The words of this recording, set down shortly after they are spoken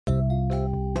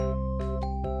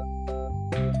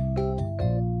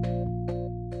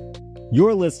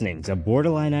You're listening to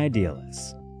Borderline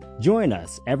Idealists. Join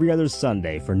us every other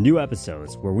Sunday for new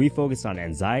episodes where we focus on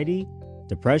anxiety,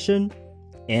 depression,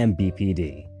 and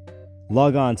BPD.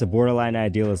 Log on to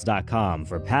borderlineidealist.com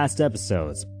for past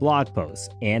episodes, blog posts,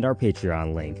 and our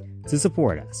Patreon link to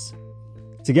support us.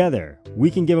 Together, we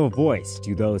can give a voice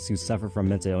to those who suffer from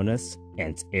mental illness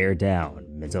and tear down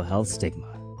mental health stigma.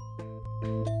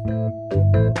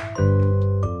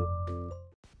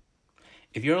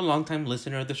 If you're a longtime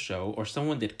listener of the show or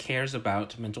someone that cares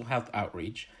about mental health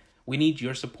outreach, we need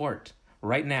your support.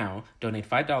 Right now, donate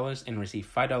 $5 and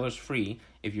receive $5 free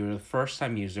if you're a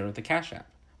first-time user of the Cash App.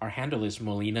 Our handle is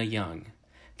Molina Young.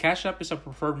 Cash App is a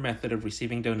preferred method of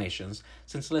receiving donations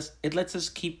since it lets us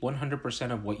keep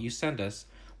 100% of what you send us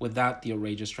without the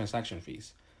outrageous transaction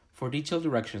fees. For detailed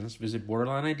directions, visit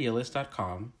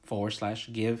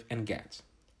borderlineidealist.com/give and get.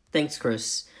 Thanks,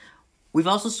 Chris. We've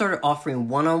also started offering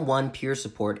one-on-one peer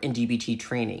support and DBT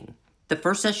training. The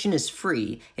first session is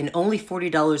free and only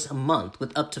 $40 a month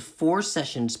with up to 4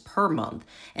 sessions per month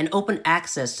and open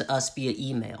access to us via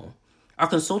email. Our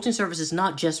consulting service is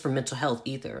not just for mental health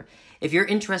either. If you're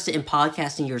interested in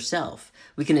podcasting yourself,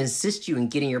 we can assist you in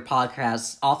getting your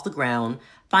podcasts off the ground,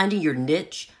 finding your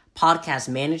niche, podcast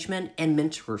management, and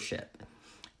mentorship.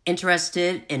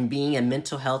 Interested in being a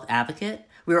mental health advocate?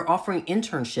 We are offering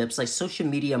internships like social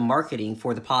media marketing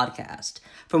for the podcast.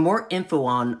 For more info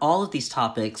on all of these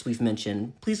topics we've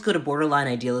mentioned, please go to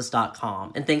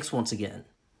borderlineidealist.com. And thanks once again.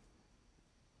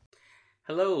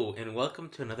 Hello, and welcome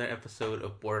to another episode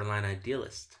of Borderline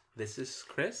Idealist. This is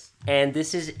Chris. And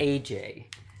this is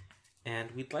AJ. And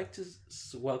we'd like to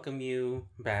welcome you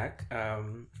back.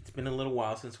 It's been a little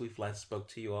while since we've last spoke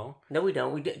to you all. No, we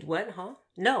don't. We did. What, huh?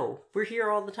 No, we're here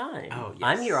all the time. Oh, yes.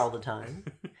 I'm here all the time.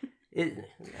 It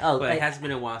has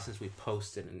been a while since we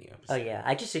posted a new episode. Oh yeah,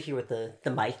 I just sit here with the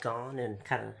mic on and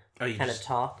kind of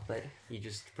talk, but you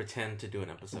just pretend to do an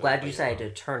episode. Glad you decided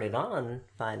to turn it on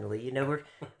finally. You know,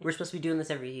 we're supposed to be doing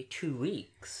this every 2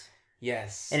 weeks.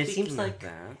 Yes, and it seems like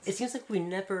we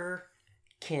never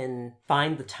can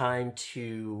find the time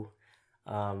to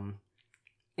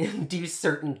do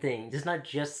certain things. It's not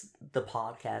just the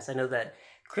podcast. I know that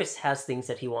Chris has things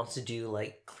that he wants to do,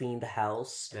 like clean the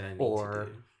house that I need to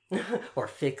do. or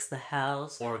fix the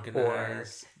house,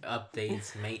 organize,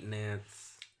 updates,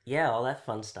 maintenance. Yeah, all that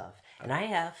fun stuff. And I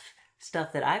have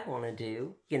stuff that I want to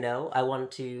do. You know, I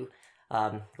want to,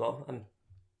 I'm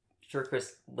sure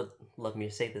Chris would love me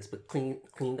to say this, but clean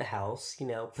the house. You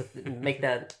know, make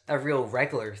that a real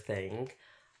regular thing,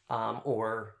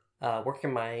 or work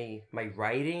in my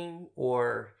writing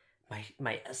or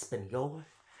my Espanol.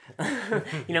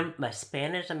 You know, my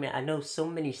Spanish, I mean, I know so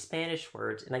many Spanish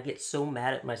words and I get so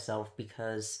mad at myself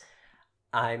because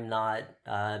I'm not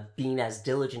being as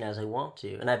diligent as I want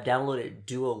to. And I've downloaded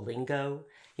Duolingo,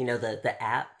 you know, the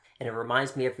app, and it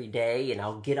reminds me every day, and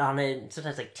I'll get on it, and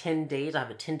sometimes like 10 days, I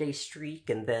have a 10-day streak,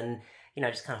 and then, you know,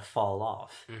 I just kind of fall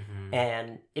off. Mm-hmm.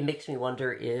 And it makes me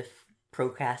wonder if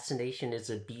procrastination is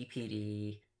a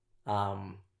BPD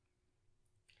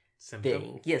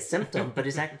thing. Yeah, symptom, but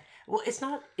is that... Well, it's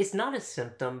not a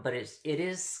symptom, but it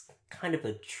is kind of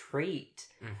a trait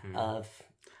of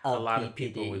a lot BPD. Of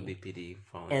people with BPD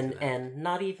fall into that. And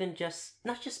not just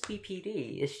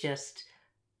BPD. It's just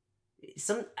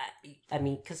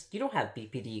because you don't have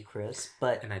BPD, Chris,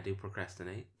 but and I do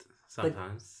procrastinate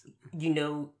sometimes. You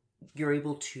know, you're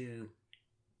able to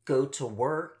go to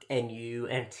work and you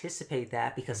anticipate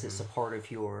that because it's a part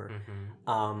of your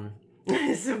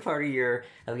it's a part of your.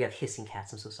 Oh, we have hissing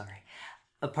cats. I'm so sorry.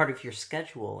 A part of your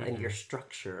schedule and your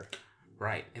structure.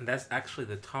 Right. And that's actually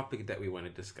the topic that we want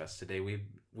to discuss today. We've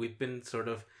been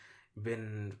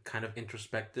kind of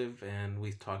introspective, and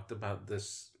we've talked about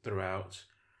this throughout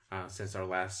since our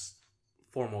last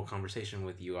formal conversation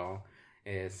with you all,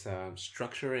 is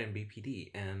structure and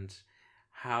BPD and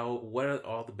what are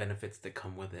all the benefits that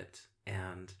come with it.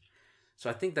 And so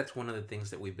I think that's one of the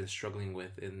things that we've been struggling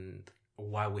with and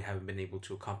why we haven't been able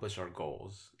to accomplish our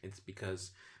goals. It's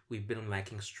because we've been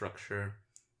lacking structure.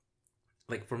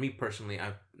 Like for me personally,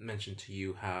 I've mentioned to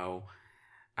you how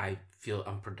I feel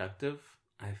unproductive.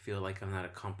 I feel like I'm not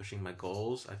accomplishing my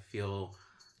goals. I feel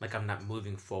like I'm not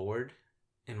moving forward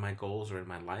in my goals or in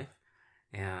my life.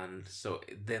 And so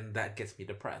then that gets me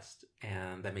depressed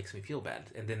and that makes me feel bad.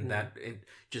 And then it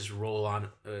just roll on.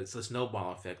 It's a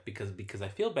snowball effect because I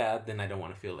feel bad, then I don't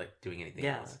want to feel like doing anything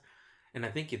else. And I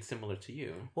think it's similar to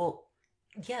you. Well,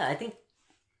 yeah, I think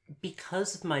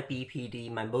because of my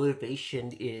BPD, my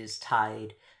motivation is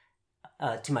tied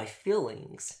to my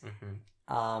feelings.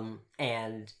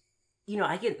 And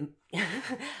I get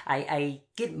I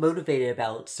get motivated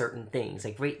about certain things.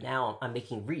 Like right now, I'm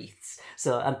making wreaths,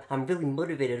 so I'm really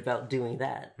motivated about doing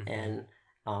that. And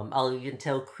I'll even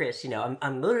tell Chris,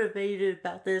 I'm motivated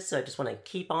about this, so I just want to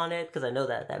keep on it because I know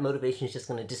that motivation is just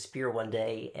going to disappear one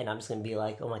day, and I'm just going to be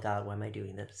like, oh my god, why am I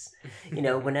doing this?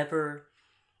 Whenever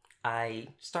I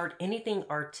start anything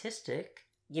artistic,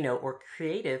 or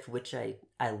creative, which I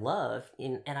love,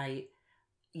 and I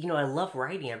love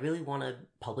writing. I really want to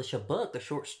publish a book, a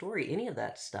short story, any of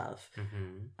that stuff.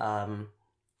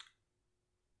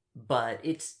 But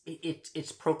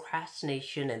it's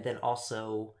procrastination, and then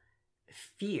also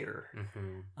fear.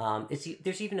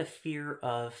 There's even a fear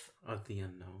of the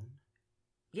unknown.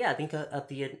 Yeah, I think of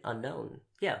the unknown.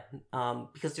 Yeah,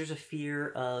 because there's a fear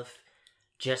of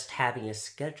just having a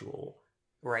schedule,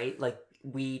 right? Like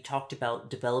we talked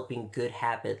about developing good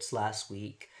habits last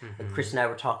week. Chris and I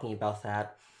were talking about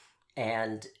that,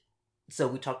 and so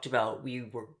we talked about we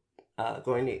were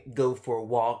going to go for a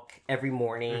walk every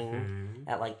morning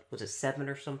at was it 7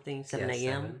 or something, 7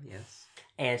 a.m. Yes.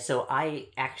 And so I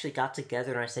actually got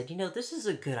together and I said, this is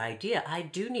a good idea. I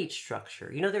do need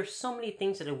structure. There's so many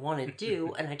things that I want to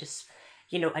do, and I just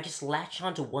latch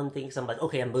onto one thing because I'm like,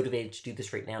 okay, I'm motivated to do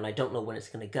this right now, and I don't know when it's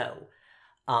going to go.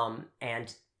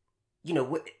 And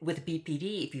with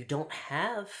BPD, if you don't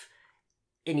have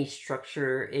any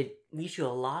structure, it leaves you a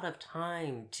lot of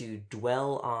time to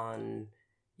dwell on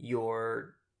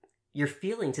your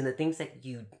feelings and the things that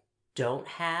you don't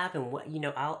have, and what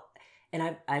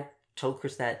I told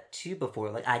Chris that too before.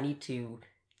 Like I need to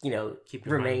keep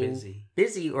your remain mind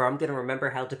busy, or I'm gonna remember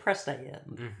how depressed I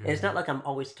am. And it's not like I'm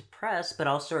always depressed, but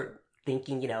I'll start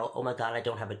thinking, oh my god, I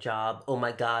don't have a job. Oh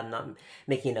my god, I'm not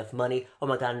making enough money. Oh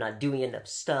my god, I'm not doing enough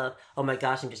stuff. Oh my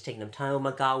gosh, I'm just taking up time. Oh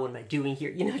my god, what am I doing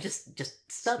here?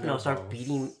 Just stuff. And I'll start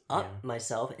beating up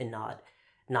myself and not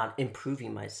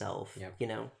improving myself.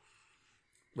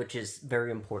 Which is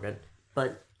very important.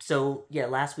 But so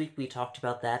last week we talked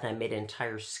about that, and I made an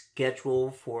entire schedule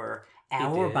for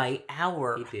hour by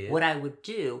hour what I would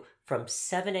do from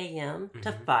 7 a.m.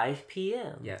 to 5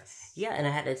 p.m. Yes. Yeah, and I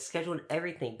had it scheduled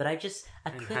everything, but I could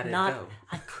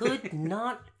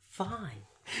not find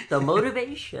the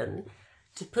motivation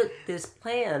to put this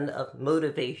plan of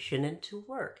motivation into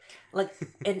work. Like,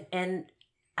 and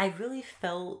I really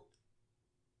felt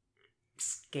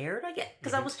scared, I guess,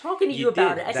 because I was talking to you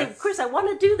about it. I said, Chris, I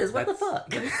want to do this. What the fuck?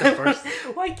 That's the first.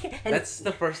 Why can't? That's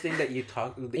the first thing that you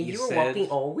talked. And you were walking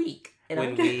all week.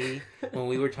 And when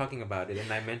we were talking about it,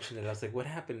 and I mentioned it, I was like, "What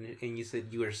happened?" And you said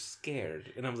you were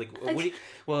scared, and I was like,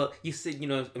 "Well, you said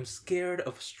I'm scared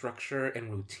of structure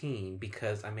and routine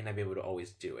because I may not be able to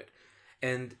always do it."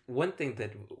 And one thing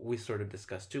that we sort of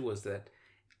discussed too was that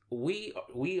we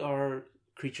are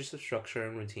creatures of structure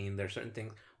and routine. There are certain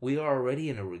things we are already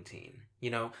in a routine.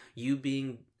 You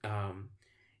being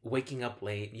waking up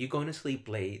late, you going to sleep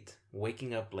late,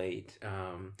 waking up late.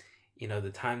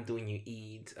 The time when you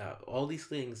eat, all these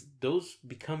things, those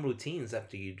become routines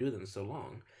after you do them so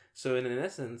long. So in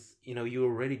essence, you're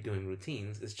already doing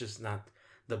routines. It's just not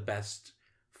the best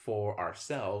for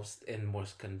ourselves and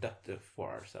most conductive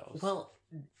for ourselves. Well,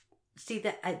 see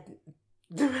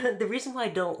the reason why I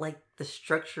don't like the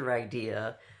structure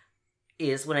idea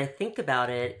is when I think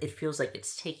about it, it feels like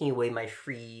it's taking away my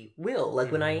free will.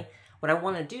 Like when I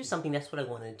want to do something, that's what I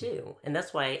want to do. And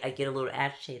that's why I get a little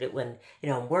agitated when,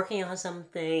 I'm working on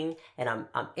something and I'm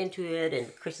into it,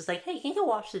 and Chris is like, hey, can you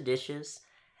wash the dishes?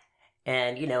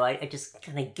 And, I just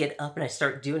kind of get up and I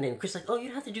start doing it. And Chris is like, oh, you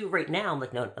don't have to do it right now. I'm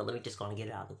like, no, let me just go and get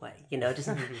it out of the way. Just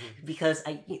because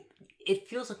it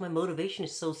feels like my motivation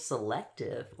is so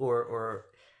selective or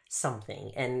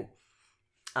something. And,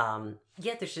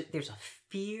 there's a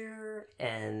fear,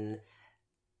 and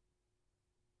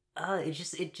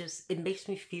it makes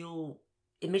me feel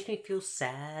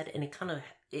sad, and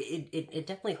it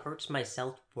definitely hurts my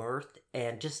self-worth,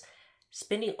 and just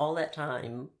spending all that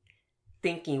time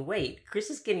thinking, wait, Chris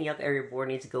is getting up every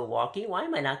morning to go walking. Why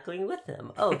am I not going with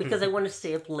him? Oh, because I want to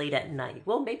stay up late at night.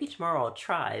 Well, maybe tomorrow I'll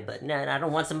try, but no, I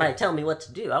don't want somebody to tell me what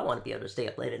to do. I want to be able to stay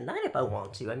up late at night if I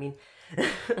want to. I mean,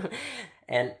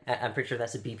 and I'm pretty sure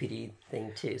that's a BPD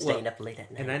thing too, staying up late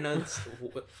at night. And I know it's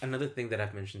another thing that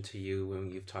I've mentioned to you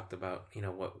when you've talked about,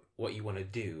 what you want to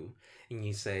do, and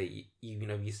you say,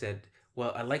 you said,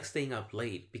 well, I like staying up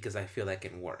late because I feel I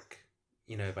can work,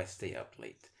 if I stay up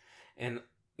late. And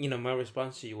my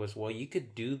response to you was, well, you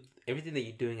could do everything that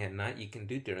you're doing at night, you can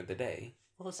do during the day.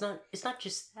 Well, it's not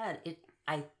just that.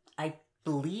 I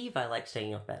believe I like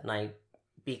staying up at night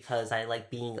because I like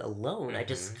being alone. I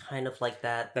just kind of like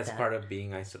that. That's part of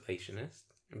being isolationist,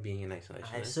 being an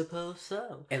isolationist. I suppose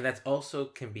so. And that's also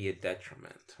can be a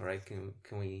detriment, right? Can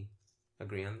we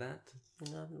agree on that?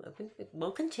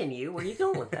 We'll continue. Where are you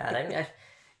going with that?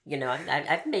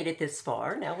 I've made it this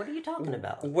far. Now, what are you talking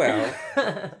about? Well,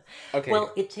 okay.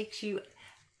 Well, it takes you.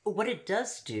 What it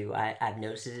does do, I've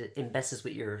noticed, is it messes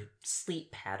with your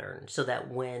sleep pattern, so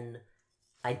that when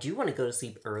I do want to go to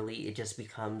sleep early, it just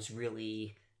becomes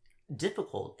really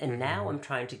difficult. And now I'm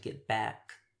trying to get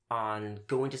back on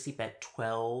going to sleep at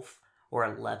 12 or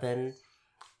 11,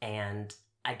 and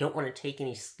I don't want to take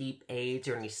any sleep aids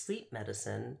or any sleep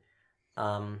medicine.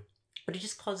 But it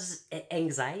just causes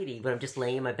anxiety when I'm just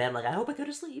laying in my bed. I'm like, I hope I go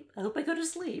to sleep. I hope I go to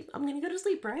sleep. I'm going to go to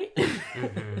sleep, right?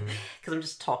 Because I'm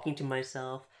just talking to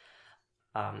myself.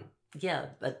 Yeah,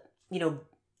 but,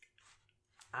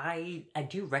 I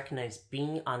do recognize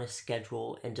being on a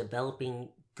schedule and developing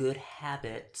good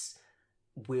habits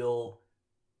will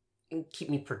keep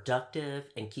me productive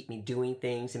and keep me doing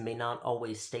things and may not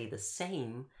always stay the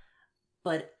same.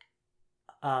 But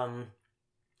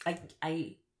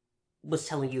I was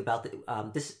telling you about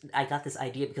this. I got this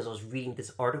idea because I was reading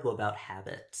this article about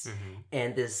habits,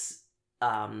 and this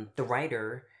the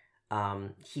writer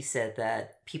he said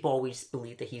that people always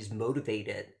believe that he's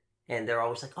motivated, and they're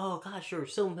always like, "Oh gosh, you're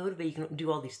so motivated, you can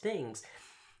do all these things."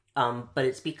 But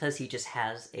it's because he just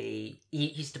has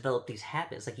he's developed these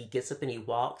habits. Like he gets up and he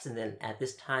walks, and then at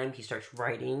this time he starts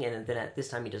writing, and then at this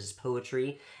time he does his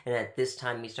poetry, and at this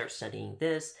time he starts studying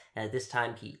this, and at this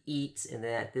time he eats, and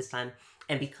then at this time,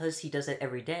 and because he does it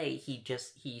every day, he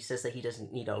says that he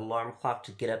doesn't need an alarm clock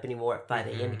to get up anymore at 5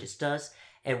 a.m. He just does.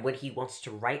 And when he wants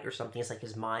to write or something, it's like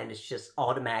his mind is just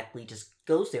automatically just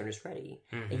goes there and is ready.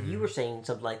 And you were saying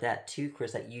something like that too,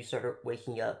 Chris, that you started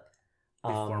waking up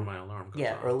before my alarm goes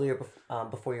on. Earlier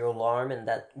before your alarm, and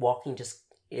that walking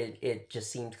it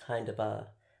just seemed kind of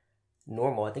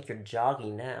normal. I think you're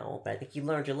jogging now, but I think you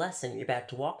learned your lesson. You're back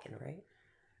to walking, right?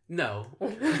 No.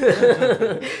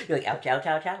 You're like, ouch, ouch,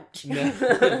 ouch, ouch.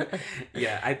 No.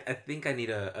 Yeah, I think I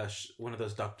need one of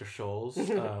those Dr. Scholl's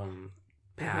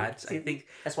pads. See, I think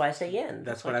that's why I stay in.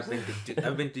 That's what I've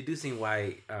been deducing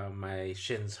why my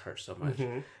shins hurt so much.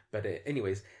 But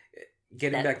anyways,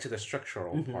 getting back to the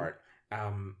structural part.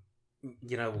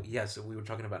 Yes, we were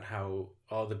talking about how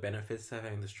all the benefits of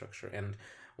having the structure, and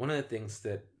one of the things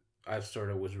that I sort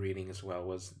of was reading as well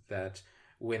was that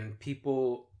when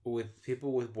people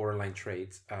with borderline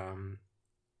traits,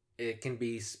 it can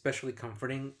be especially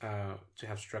comforting to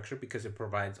have structure because it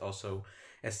provides also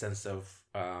a sense of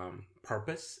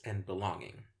purpose and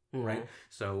belonging, right?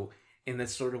 So, and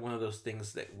that's sort of one of those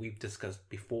things that we've discussed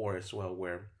before as well,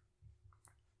 where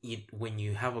when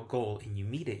you have a goal and you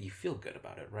meet it, you feel good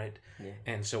about it, right? Yeah.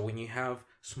 And so when you have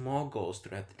small goals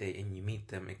throughout the day and you meet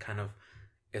them, it kind of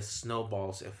is the snowball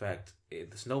effect,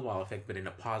 but in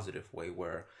a positive way,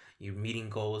 where you're meeting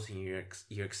goals and you're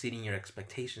exceeding your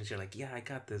expectations. You're like, yeah, I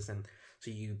got this, and so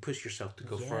you push yourself to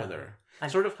go further.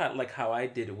 Sort of how I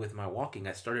did it with my walking.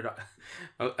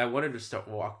 I wanted to start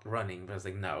running, but I was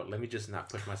like, no, let me just not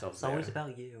push myself. It's always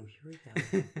about you. Here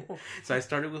we go. So I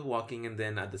started with walking, and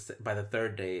then by the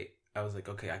third day, I was like,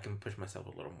 okay, I can push myself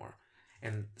a little more.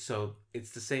 And so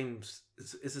it's the same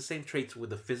traits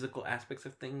with the physical aspects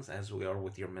of things as we are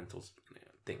with your mental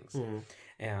things.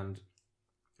 And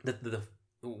the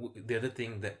other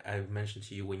thing that I've mentioned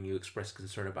to you when you express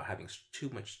concern about having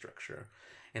too much structure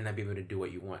and not being able to do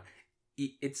what you want,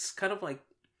 it's kind of like,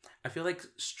 I feel like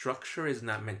structure is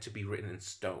not meant to be written in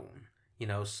stone,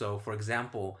 So for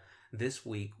example, this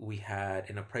week we had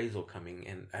an appraisal coming,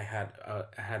 and I had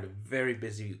a very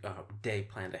busy day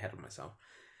planned ahead of myself.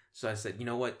 So I said, you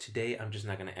know what, today I'm just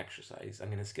not going to exercise. I'm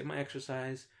going to skip my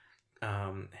exercise,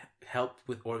 help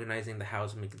with organizing the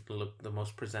house, make it look the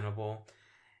most presentable,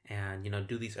 and,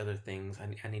 do these other things.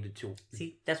 I needed to...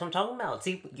 See, that's what I'm talking about.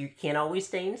 See, you can't always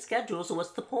stay in the schedule, so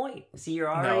what's the point? See, you're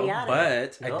already at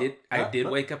it. But I did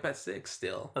wake up at 6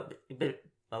 still. But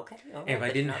okay. If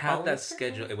I didn't have that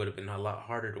schedule, it would have been a lot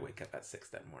harder to wake up at 6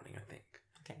 that morning, I think.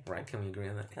 Okay. Right? Can we agree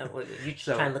on that? You just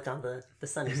try and look on the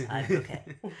sunny side. Okay.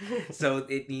 So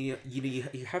you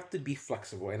have to be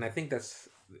flexible, and I think that's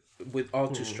with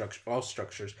all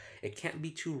structures. It can't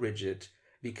be too rigid,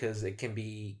 because it can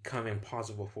become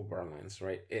impossible for borderlines,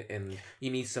 right? And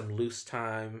you need some loose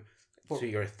time to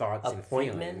your thoughts and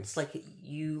feelings. Like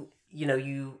you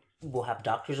will have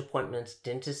doctor's appointments,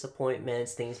 dentist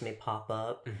appointments. Things may pop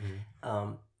up.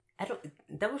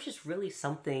 That was just really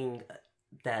something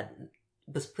that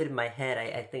was put in my head.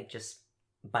 I think just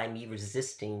by me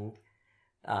resisting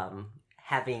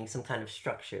having some kind of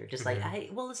structure, just like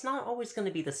it's not always going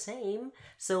to be the same.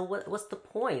 So what's the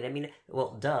point? I mean,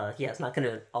 well, duh, yeah, it's not going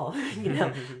to all,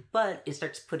 but it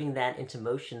starts putting that into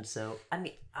motion. So I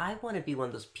mean, I want to be one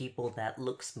of those people that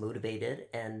looks motivated,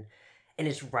 and and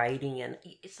it's writing, and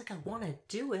it's like I want to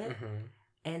do it,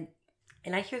 and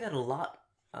I hear that a lot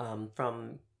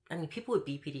from people with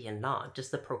BPD and not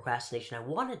just the procrastination. I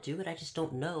want to do it, I just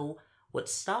don't know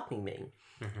what's stopping me,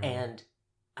 and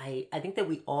I think that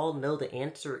we all know the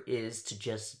answer is to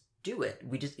just do it.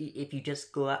 If you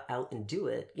just go out and do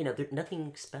it,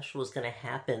 nothing special is going to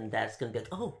happen that's going to be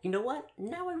like, oh, you know what?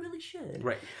 Now I really should.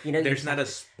 Right. There's not a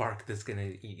spark that's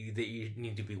that you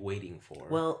need to be waiting for.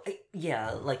 Well,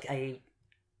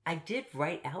 I did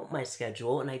write out my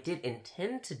schedule and I did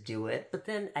intend to do it, but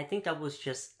then I think I was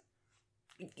just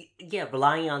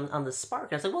relying on the spark.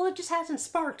 I was like, well, it just hasn't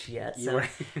sparked yet. So, right.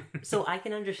 So I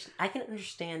can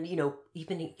understand,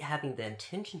 even having the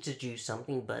intention to do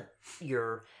something, but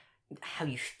how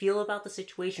you feel about the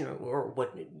situation or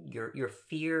what your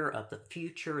fear of the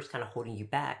future is kind of holding you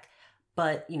back.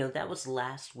 But, that was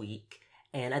last week.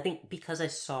 And I think because I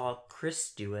saw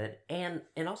Chris do it and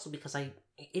also because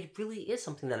it really is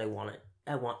something that I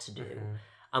want to do.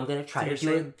 I'm going to try to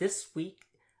do it this week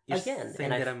again.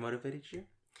 And that I motivated you?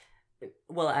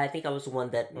 Well, I think I was the one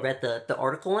that read the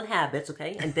article on habits,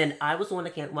 okay? And then I was the one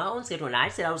that came my own schedule, and I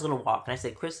said I was going to walk. And I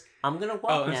said, Chris, I'm going to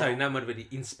walk now. I'm sorry, not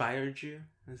motivated. Inspired you?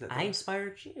 I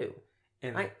inspired you.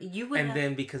 And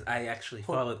then because I actually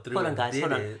followed through hold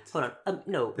on.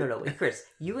 No, wait, Chris,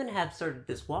 you wouldn't have started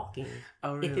this walking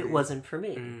if it wasn't for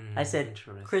me. I said,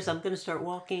 Chris, I'm going to start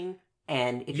walking.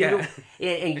 And if you don't,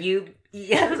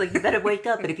 I was like, you better wake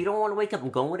up. But if you don't want to wake up, I'm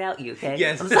going without you, okay?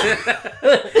 Yes.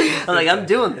 I'm like, I'm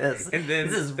doing this. And then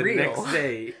this is the real. next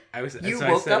day, You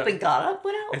woke up and got up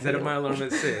without me. I set up my alarm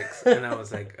at 6, and I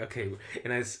was like, okay.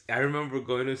 And I remember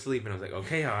going to sleep, and I was like,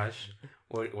 okay, Ash,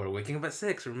 we're waking up at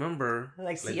 6. Remember?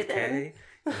 Like, see you then.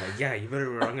 I'm like, yeah, you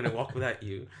better. I'm gonna walk without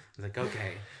you. I was like,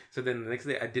 okay. So then the next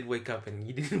day I did wake up and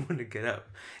you didn't want to get up.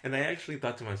 And I actually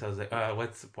thought to myself, I was like,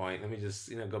 what's the point? Let me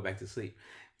just, go back to sleep.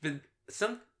 But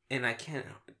and I can't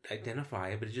identify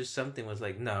it, but it just something was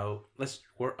like, no,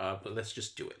 we're up, but let's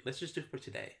just do it. Let's just do it for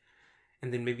today.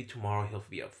 And then maybe tomorrow he'll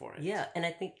be up for it. Yeah, and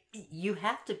I think you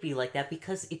have to be like that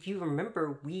because if you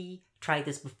remember, we tried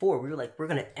this before. We were like, we're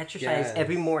going to exercise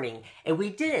every morning. And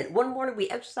we did it. One morning we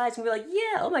exercised and we were like,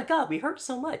 yeah, oh my God, we hurt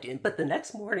so much. But the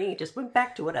next morning it just went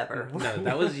back to whatever. No,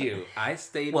 that was you. I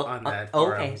stayed on that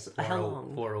how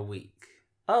long? For a week.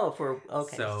 Oh,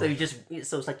 So you just,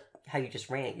 so it's like how you just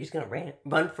ran. You're just going to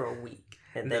run for a week.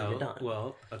 And then you're done.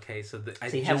 Well, okay, so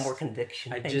you have more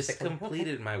conviction. I just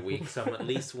completed my week, so I'm at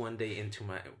least one day into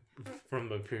from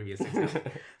the previous exam,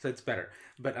 so it's better.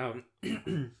 But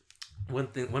one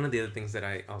of the other things that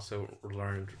I also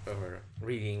learned over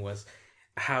reading was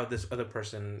how this other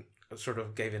person sort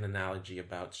of gave an analogy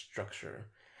about structure,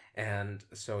 and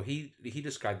so he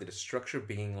described it as structure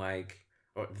being like,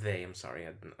 or they. I'm sorry,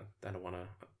 I don't want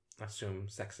to assume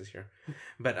sex is here,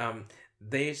 but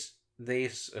they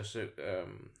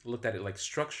looked at it like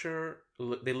structure.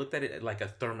 They looked at it like a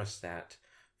thermostat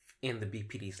in the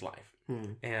BPD's life.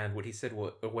 And what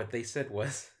they said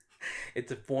was,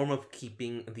 it's a form of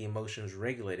keeping the emotions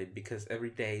regulated because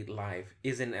everyday life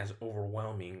isn't as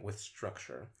overwhelming with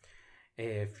structure.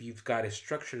 If you've got a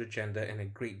structured agenda, and a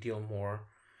great deal more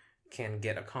can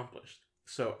get accomplished.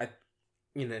 So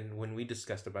when we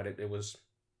discussed about it,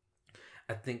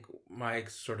 I think my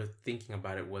sort of thinking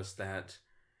about it was that,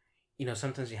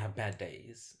 sometimes you have bad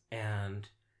days, and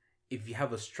if you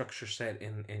have a structure set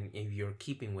and if you're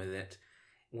keeping with it,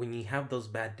 when you have those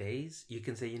bad days, you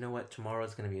can say, you know what, tomorrow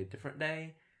is going to be a different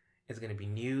day. It's going to be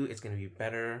new. It's going to be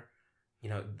better.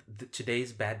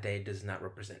 Today's bad day does not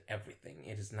represent everything.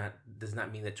 It does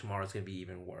not mean that tomorrow is going to be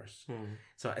even worse.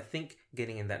 So I think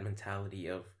getting in that mentality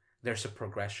of there's a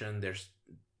progression,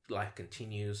 life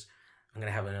continues. I'm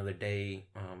going to have another day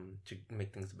to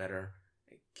make things better.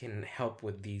 Can help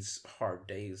with these hard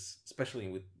days, especially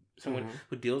with someone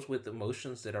who deals with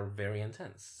emotions that are very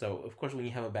intense. So, of course, when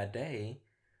you have a bad day,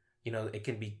 it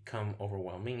can become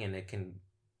overwhelming, and it can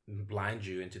blind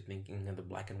you into thinking of the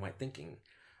black and white thinking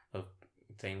of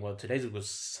saying, well, today's was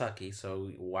sucky,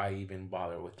 so why even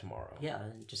bother with tomorrow? Yeah,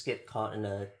 just get caught in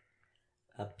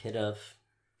a pit of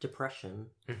depression.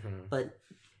 But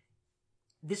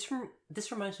this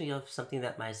reminds me of something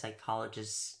that my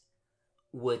psychologist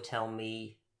would tell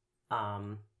me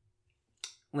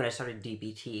when I started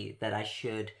DBT, that I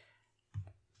should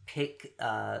pick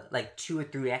like 2 or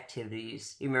 3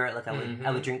 activities. You remember, like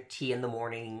I would drink tea in the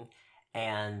morning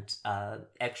and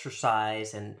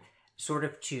exercise, and sort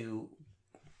of to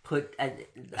put I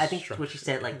think what she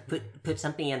said, like put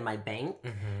something in my bank,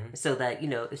 so that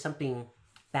if something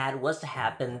bad was to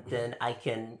happen, then I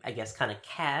can, I guess, kind of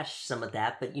cash some of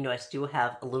that, but I still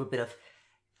have a little bit of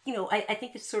I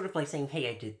think it's sort of like saying, hey,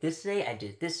 I did this today, I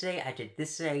did this today, I did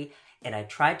this today. and I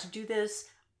tried to do this,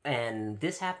 and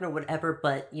this happened or whatever,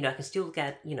 but I can still look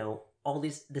at all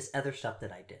this other stuff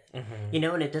that I did,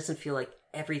 and it doesn't feel like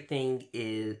everything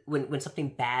is when something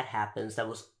bad happens. That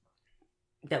was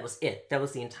it. That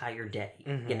was the entire day.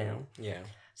 Yeah.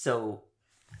 So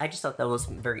I just thought that was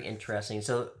very interesting.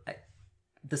 So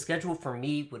the schedule for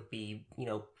me would be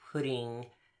putting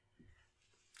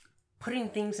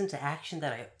things into action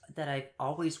that I've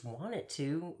always wanted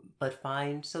to, but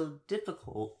find so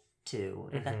difficult to.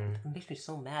 And that makes me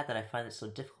so mad that I find it so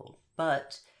difficult.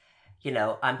 But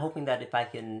I'm hoping that if I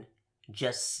can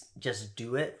just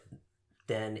do it,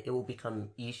 then it will become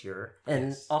easier.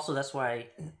 And also that's why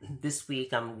this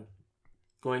week I'm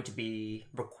going to be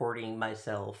recording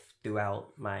myself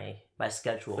throughout my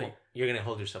schedule. So you're going to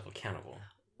hold yourself accountable.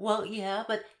 Well, yeah,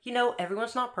 but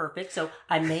everyone's not perfect, so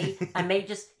I may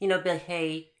just be like,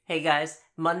 hey guys,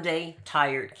 Monday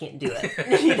tired, can't do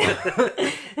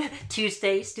it.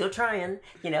 Tuesday still trying,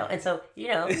 and so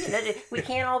we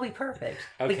can't all be perfect.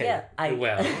 Okay. But yeah,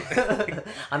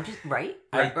 I'm just right.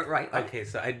 Okay,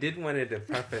 so I did wanted to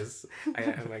preface.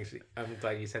 I'm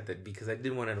glad you said that, because I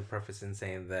did wanted to preface in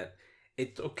saying that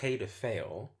it's okay to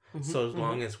fail, so as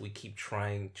long as we keep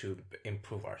trying to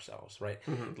improve ourselves, right?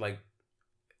 Like,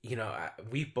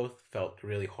 we both felt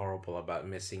really horrible about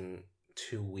missing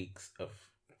 2 weeks of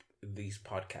these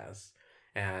podcasts,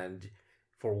 and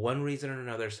for one reason or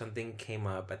another, something came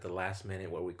up at the last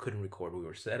minute where we couldn't record. We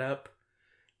were set up,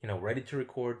 ready to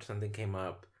record. Something came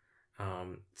up,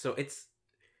 so it's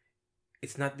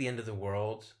not the end of the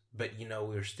world, but we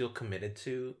were still committed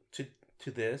to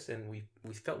this, and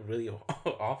we felt really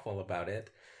awful about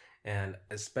it, and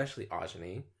especially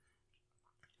Ajani,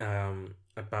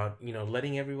 about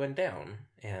letting everyone down,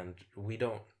 and we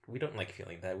don't like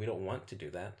feeling that. We don't want to do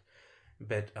that,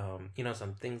 but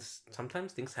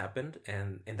sometimes things happen,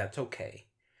 and that's okay.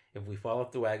 If we fall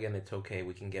off the wagon, it's okay.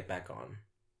 We can get back on,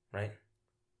 right?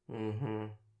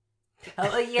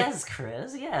 Oh yes,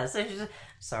 Chris. Yes.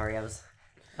 Sorry, I was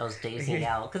dazing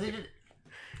out because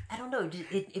I don't know.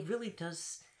 It really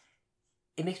does.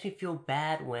 It makes me feel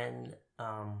bad when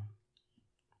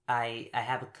I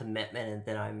have a commitment and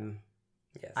then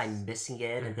I'm missing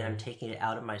it, and then I'm taking it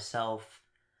out of myself,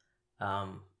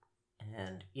 and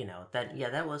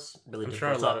that was really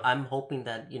difficult. So I'm hoping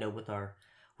that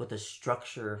with the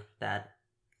structure that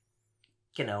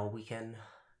we can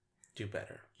do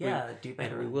better. Yeah, do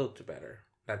better. And we will do better.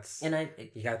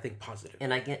 You gotta think positive.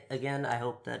 And I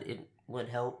hope that it would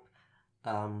help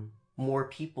more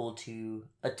people to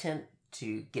attempt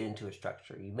to get into a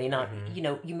structure. You may not,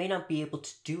 you may not be able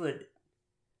to do it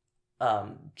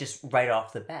just right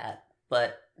off the bat,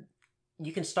 but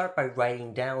you can start by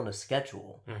writing down a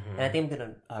schedule. And I think I'm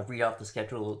gonna read off the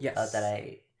schedule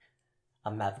that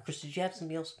I'm having. Chris, did you have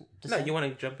something else to say? No, you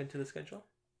want to jump into the schedule?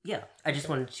 Yeah, I just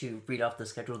wanted to read off the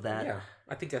schedule that. Yeah,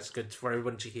 I think that's good for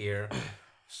everyone to hear,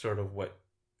 sort of what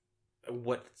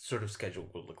sort of schedule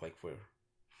will look like for,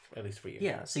 at least for you.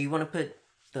 Yeah, so you want to put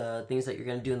the things that you're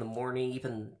going to do in the morning,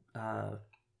 even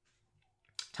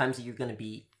times that you're going to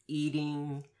be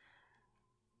eating.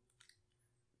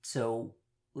 So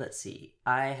let's see.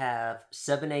 I have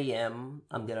 7 a.m.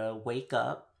 I'm going to wake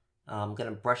up. I'm going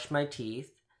to brush my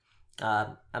teeth.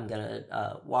 I'm going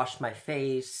to wash my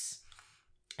face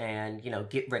and,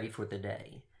 get ready for the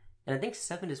day. And I think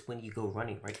 7 is when you go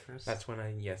running, right, Chris? That's when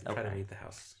I try to leave the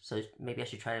house. So maybe I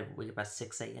should try to wake up at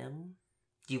 6 a.m.?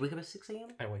 Do you wake up at 6 a.m.?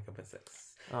 I wake up at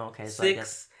 6. Oh, okay. So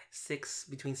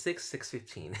between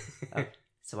 6:15. Okay.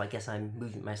 So I guess I'm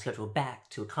moving my schedule back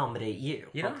to accommodate you.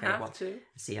 You don't have to.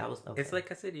 See, I was. Okay. It's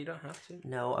like I said, you don't have to.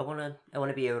 No, I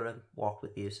wanna be able to walk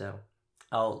with you. So,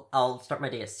 I'll start my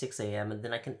day at 6 a.m. and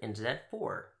then I can end it at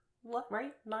 4. What?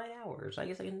 Right? 9 hours. I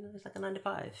guess I can. It's like a 9 to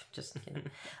 5. Just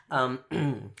kidding.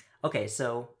 Okay.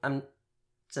 So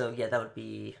that would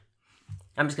be.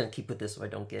 I'm just gonna keep with this so I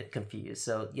don't get confused.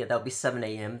 So yeah, that would be 7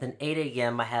 a.m. Then 8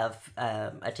 a.m. I have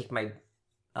I take my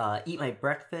eat my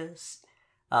breakfast,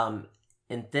 and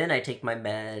then I take my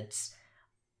meds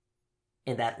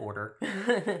in that order,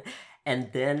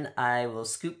 and then I will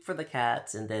scoop for the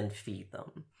cats and then feed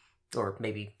them, or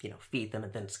maybe feed them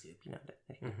and then scoop.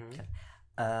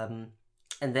 And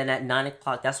then at 9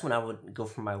 o'clock, that's when I would go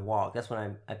for my walk. That's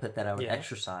when I put that I would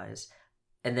exercise,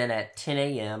 and then at 10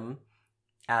 a.m.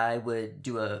 I would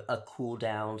do a cool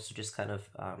down, so just kind of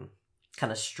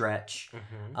stretch,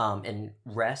 and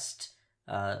rest,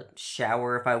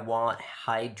 shower if I want,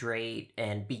 hydrate,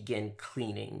 and begin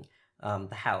cleaning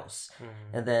the house.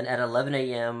 And then at 11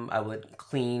 a.m. I would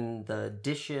clean the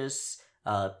dishes,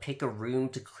 pick a room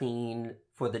to clean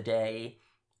for the day,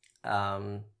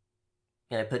 and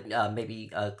I put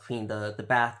maybe clean the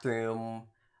bathroom,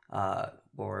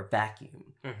 or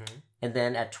vacuum. Mm-hmm. And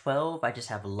then at 12, I just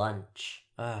have lunch.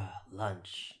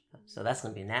 Lunch. So that's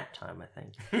going to be nap time, I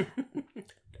think.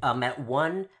 At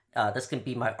 1, that's going to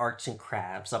be my arts and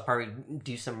crafts. I'll probably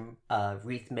do some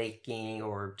wreath making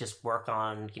or just work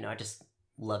on, I just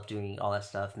love doing all that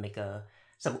stuff. Make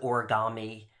some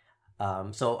origami.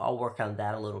 So I'll work on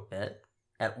that a little bit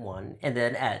at 1. And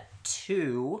then at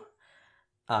 2,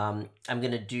 I'm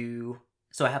going to do...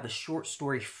 So I have a short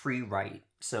story free write.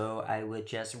 So I would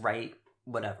just write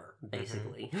whatever,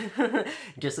 basically.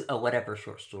 Just a whatever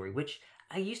short story, which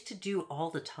I used to do all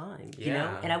the time, you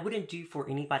know? And I wouldn't do for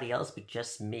anybody else but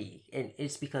just me. And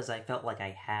it's because I felt like I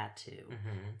had to.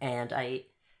 And I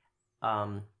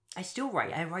still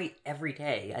write. I write every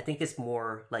day. I think it's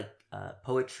more like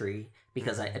poetry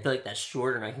because I feel like that's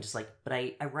shorter and I can just but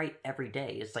I write every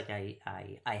day. It's like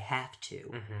I have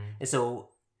to. And so,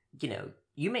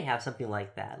 you may have something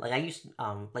like that. Like I used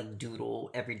to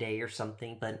doodle every day or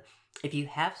something, but if you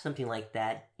have something like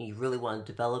that and you really want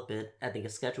to develop it, I think a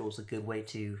schedule is a good way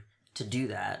to do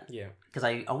that. Yeah. Because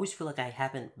I always feel like I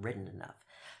haven't written enough.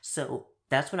 So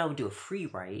that's when I would do a free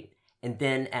write. And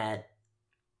then at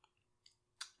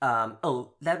that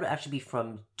would actually be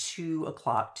from 2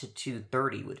 o'clock to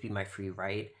 2:30 would be my free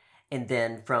write. And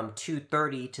then from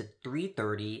 2:30 to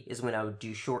 3:30 is when I would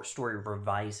do short story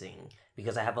revising.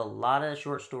 Because I have a lot of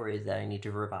short stories that I need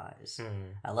to revise.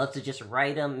 I love to just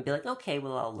write them and be like, okay,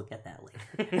 well, I'll look at that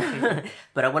later.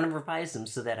 But I want to revise them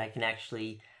so that I can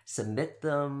actually submit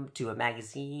them to a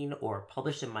magazine or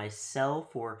publish them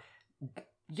myself or,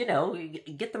 get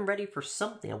them ready for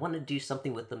something. I want to do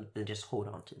something with them than just hold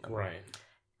on to them. Right.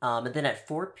 And then at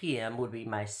 4 p.m. would be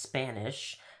my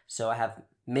Spanish. So I have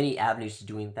many avenues to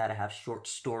doing that. I have short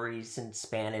stories in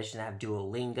Spanish and I have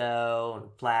Duolingo and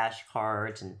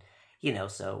flashcards and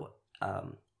so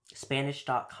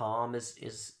Spanish.com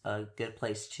is a good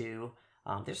place too.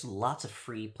 There's lots of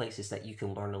free places that you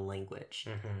can learn a language.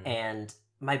 And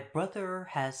my brother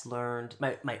has learned,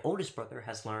 my oldest brother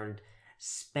has learned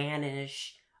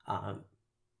Spanish,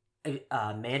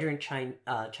 Mandarin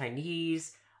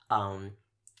Chinese,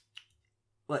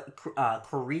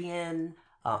 Korean,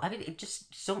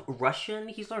 just so Russian.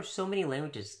 He's learned so many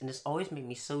languages, and it's always made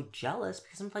me so jealous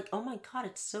because I'm like, oh my god,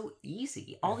 it's so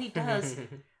easy. All he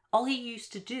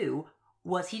used to do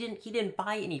was he didn't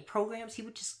buy any programs. He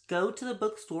would just go to the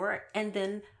bookstore and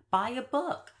then buy a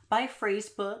book, buy a phrase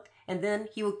book, and then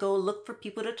he would go look for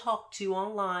people to talk to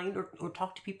online or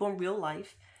talk to people in real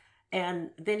life,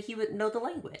 and then he would know the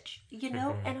language,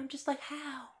 And I'm just like,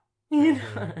 how?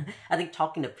 I think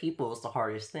talking to people is the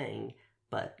hardest thing.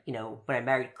 But, when I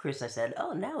married Chris, I said,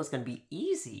 oh, now it's going to be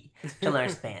easy to learn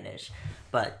Spanish.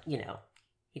 But,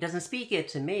 he doesn't speak it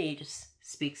to me, he just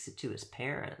speaks it to his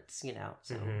parents,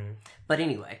 So, But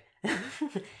anyway,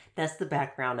 that's the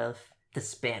background of the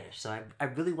Spanish. So I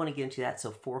really want to get into that.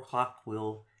 So 4 o'clock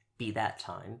will be that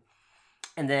time.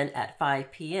 And then at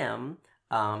 5 p.m.,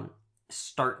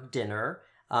 start dinner.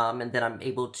 And then I'm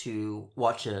able to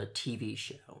watch a TV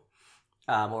show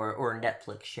or a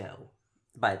Netflix show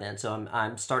by then. So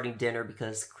I'm starting dinner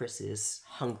because Chris is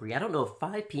hungry. I don't know if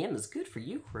 5 p.m. is good for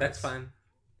you, Chris. That's fine.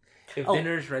 If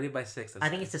dinner is ready by 6, that's I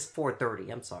think it says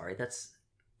 4:30. I'm sorry.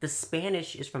 The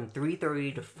Spanish is from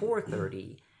 3:30 to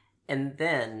 4:30. And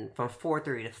then from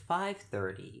 4:30 to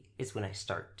 5:30 is when I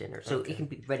start dinner. So it can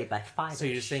be ready by 5. So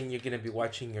you're saying you're going to be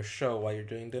watching your show while you're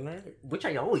doing dinner? Which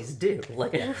I always do.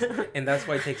 And that's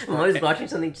why it takes I'm always watching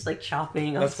something just like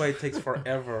chopping. That's why it takes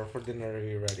forever for dinner to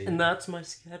be ready. And that's my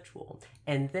schedule.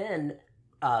 And then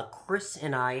Chris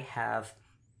and I have...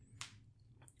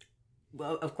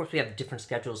 Well, of course we have different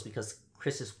schedules because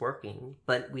Chris is working.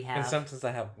 But we have... And sometimes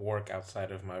I have work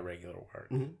outside of my regular work.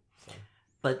 So.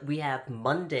 But we have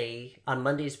Monday. On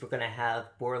Mondays, we're going to have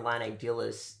Borderline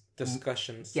Idealists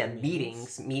discussions.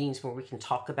 Meetings where we can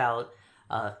talk about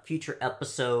future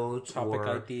episodes, topic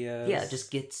ideas. Yeah, just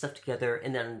get stuff together.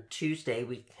 And then on Tuesday,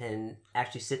 we can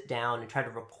actually sit down and try to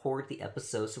record the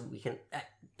episode so we can.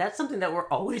 That's something that we're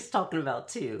always talking about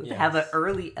too. Yes. Have an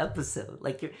early episode,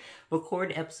 like you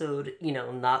record an episode.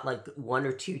 Not like 1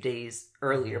 or 2 days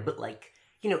earlier, but like.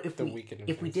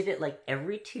 If we did it like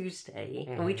every Tuesday,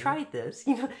 and we tried this,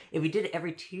 if we did it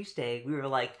every Tuesday, we were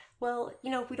like, well,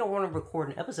 if we don't want to record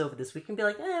an episode for this week, we can be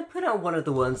like, put on one of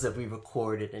the ones that we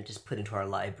recorded and just put into our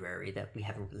library that we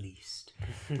haven't released.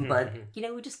 But,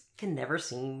 we just can never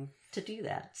seem to do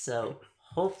that. So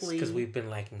hopefully... Because we've been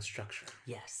lacking structure.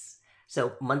 Yes.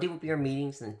 So Monday will be our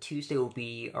meetings, and Tuesday will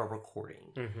be our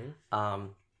recording.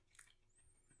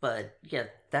 But yeah,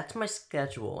 that's my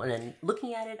schedule. And then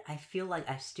looking at it, I feel like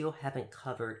I still haven't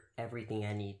covered everything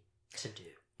I need to do.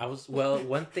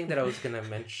 One thing that I was gonna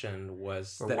mention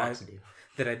was Or that want to do.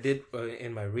 that I did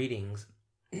in my readings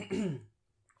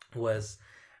was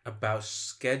about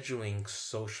scheduling,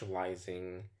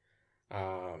 socializing,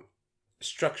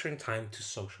 structuring time to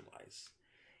socialize,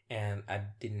 and I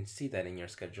didn't see that in your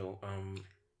schedule.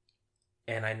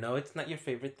 And I know it's not your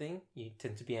favorite thing. You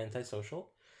tend to be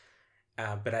antisocial,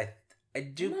 but I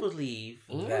do believe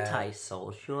that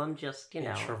Antisocial. I'm just,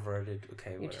 introverted.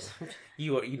 Okay, whatever. just-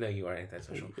 You are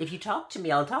antisocial. If you talk to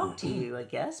me, I'll talk to you, I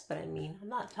guess. But I mean, I'm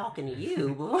not talking to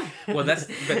you. Well,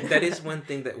 that is one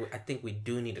thing that I think we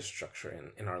do need a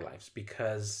structure in our lives,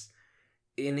 because,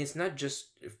 and it's not just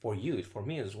for you, it's for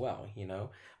me as well.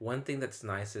 One thing that's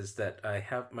nice is that I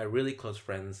have my really close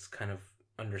friends kind of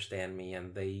understand me,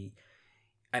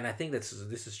 and I think this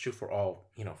is true for all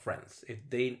friends. If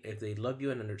they love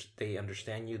you and they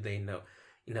understand you, they know.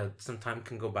 Some time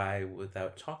can go by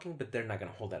without talking, but they're not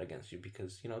going to hold that against you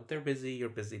because, they're busy, you're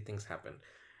busy, things happen.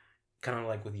 Kind of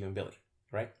like with you and Billy,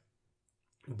 right?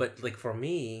 But like for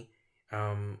me,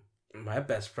 my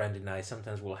best friend and I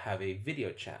sometimes will have a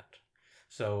video chat.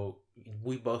 So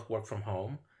we both work from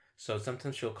home. So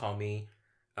sometimes she'll call me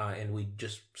and we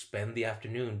just spend the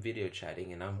afternoon video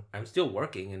chatting, and I'm still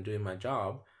working and doing my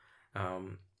job.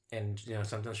 And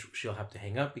sometimes she'll have to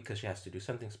hang up because she has to do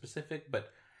something specific, but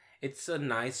it's a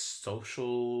nice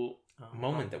social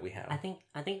moment that we have. I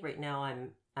think right now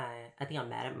I think I'm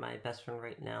mad at my best friend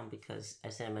right now because I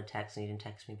sent him a text and he didn't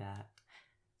text me back,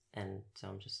 and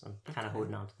so I'm kind of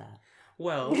holding on to that.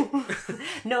 Well,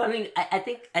 no, I mean I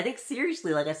think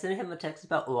seriously, like I sent him a text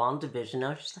about WandaVision. I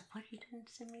was just like, why you didn't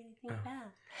send me anything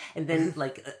back? And then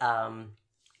like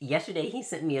yesterday he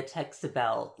sent me a text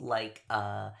about like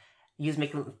he was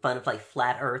making fun of like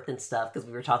flat Earth and stuff because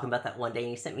we were talking about that one day, and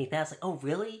he sent me that. I was like, oh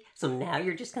really? So now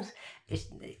you're just gonna it's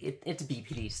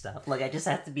BPD stuff. Like I just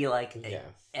have to be like, yes.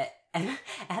 I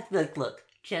have to be like, look,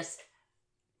 just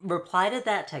reply to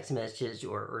that text message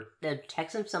or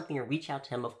text him something or reach out to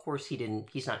him. Of course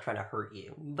he's not trying to hurt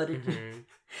you, but it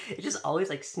it just always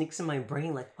like sneaks in my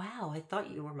brain like, wow, I thought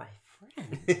you were my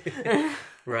friend.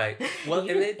 Right. Well,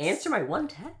 you didn't answer my one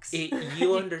text.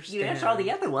 You understand. You answer all the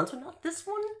other ones, but not this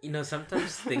one.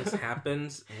 Sometimes things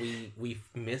happens. We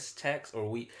miss text,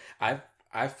 or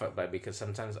I've felt bad because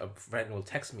sometimes a friend will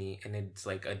text me and it's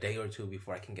like a day or two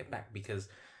before I can get back because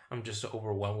I'm just so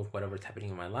overwhelmed with whatever's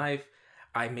happening in my life.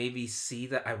 I maybe see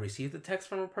that I received the text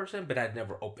from a person, but I'd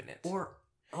never open it. Or,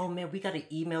 oh man, we got an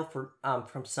email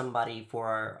from somebody for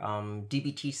our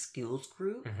DBT skills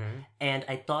group, and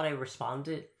I thought I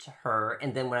responded to her,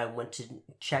 and then when I went to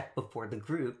check before the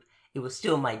group, it was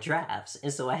still my drafts,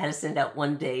 and so I had to send out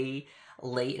one day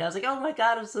late, and I was like, oh my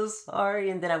god, I'm so sorry,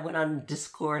 and then I went on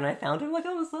Discord and I found him like,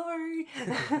 I'm sorry.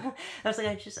 I was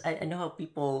like, I know how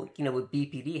people, with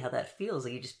BPD, how that feels,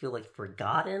 like you just feel like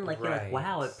forgotten, like you're like,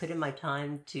 wow, I put in my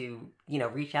time to,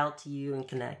 reach out to you and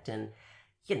connect, and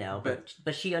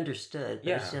but she understood,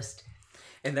 but it's just,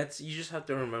 and you just have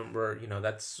to remember,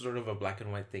 that's sort of a black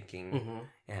and white thinking,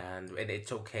 and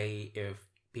it's okay if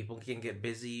people can get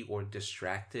busy or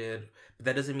distracted, but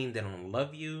that doesn't mean they don't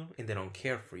love you and they don't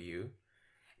care for you.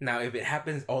 Now, if it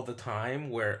happens all the time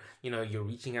where, you're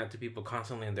reaching out to people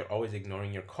constantly and they're always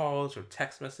ignoring your calls or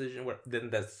text messages,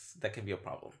 then that can be a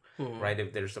problem, right?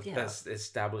 If there's a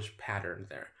established pattern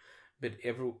there. But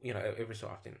every so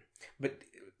often. But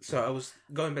so I was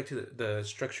going back to the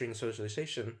structuring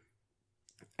socialization.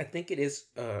 I think it is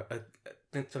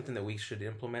something that we should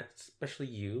implement, especially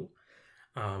you.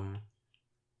 I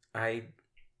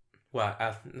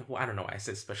don't know why I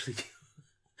said especially you.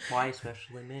 Why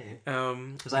especially me?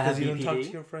 Because you don't talk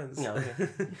to your friends. No, okay.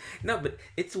 No, but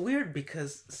it's weird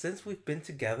because since we've been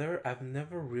together, I've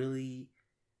only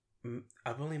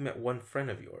met one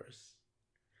friend of yours,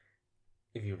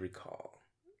 if you recall.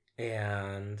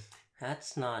 And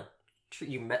that's not true.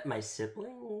 You met my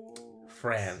sibling?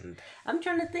 Friend. I'm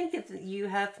trying to think if you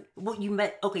have. Well, you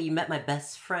met my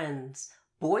best friend's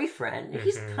boyfriend.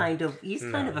 He's kind of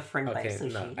a friend by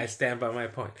association. No, I stand by my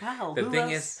point. Wow. The thing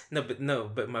is, but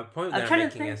my point that I'm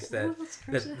making is that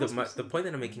the point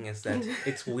that I'm making is that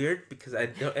it's weird because I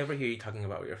don't ever hear you talking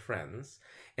about your friends.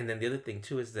 And then the other thing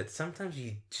too is that sometimes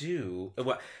you do.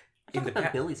 Well, I talk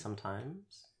about Billy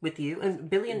sometimes with you and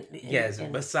Billy and yes.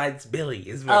 Besides Billy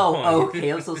is my point. Oh, okay.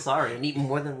 I'm so sorry. I need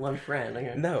more than one friend.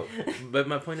 Okay. No, but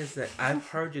my point is that I've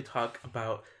heard you talk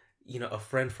about a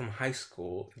friend from high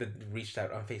school that reached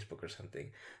out on Facebook or something.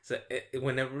 So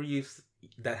whenever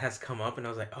that has come up, and I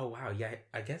was like, oh wow, yeah,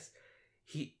 I guess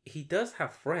he does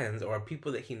have friends or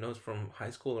people that he knows from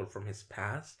high school or from his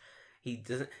past. He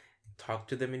doesn't talk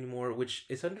to them anymore, which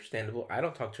is understandable. I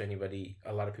don't talk to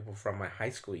a lot of people from my high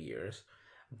school years,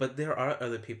 But there are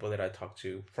other people that I talk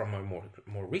to from my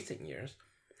more recent years,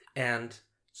 and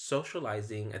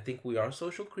socializing. I think we are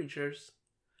social creatures,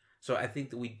 so I think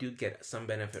that we do get some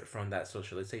benefit from that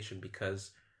socialization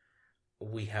because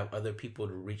we have other people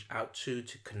to reach out to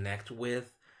connect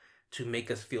with, to make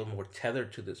us feel more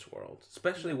tethered to this world.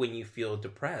 Especially when you feel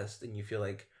depressed and you feel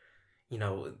like,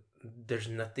 there's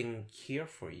nothing here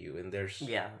for you, and there's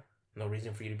Yeah. no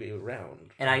reason for you to be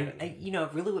around. And I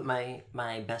really with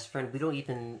my best friend, we don't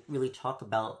even really talk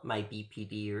about my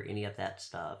BPD or any of that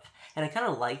stuff. And I kind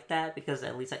of like that because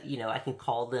at least, I can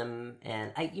call them,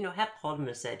 and I have called them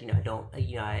and said, I don't,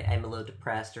 I'm a little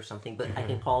depressed or something, but I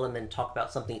can call them and talk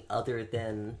about something other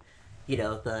than,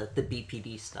 the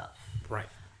BPD stuff. Right.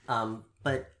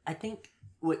 But I think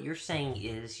what you're saying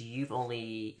is you've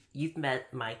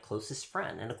met my closest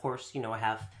friend. And of course, I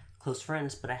have close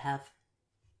friends, but I have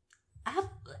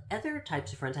other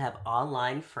types of friends. I have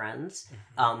online friends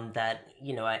that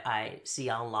I see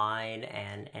online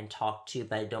and talk to,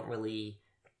 but I don't really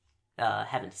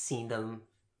haven't seen them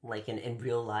like in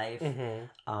real life. And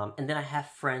then I have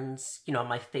friends on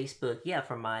my Facebook,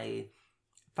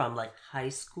 from like high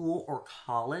school or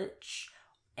college,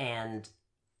 and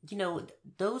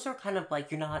those are kind of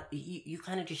like you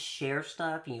kind of just share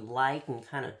stuff and you like and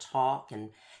kind of talk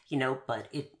and but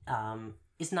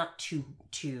it's not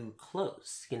too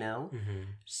close,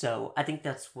 So I think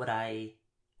that's what I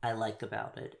like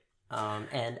about it.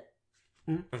 And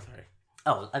I'm sorry.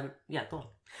 go on.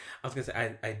 I was gonna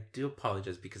say I do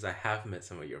apologize because I have met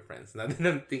some of your friends. Now that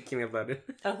I'm thinking about it,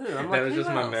 Oh, who? I'm that like, was who just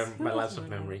else? my lapse of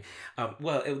memory.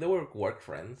 They were work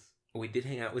friends. We did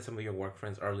hang out with some of your work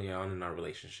friends early on in our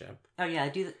relationship. Oh yeah, I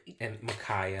do. And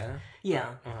Micaiah.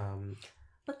 Yeah.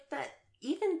 But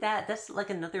That's like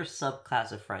another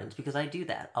subclass of friends because I do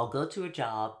that. I'll go to a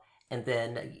job and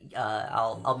then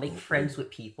I'll make friends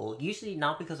with people. Usually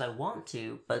not because I want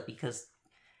to, but because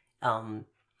and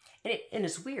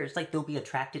it's weird. It's like they'll be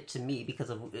attracted to me because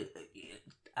of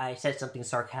I said something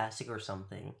sarcastic or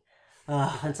something.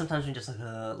 And sometimes I'm just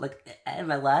like at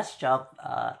my last job,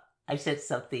 I said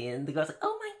something and the girl's like,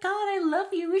 "Oh my god, I love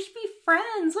you. We should be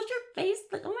friends. What's your face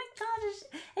like? Oh my god,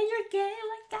 and you're gay. Oh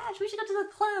my gosh, we should go to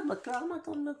the club." Like, girl, I'm not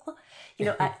going to the club.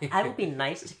 I will be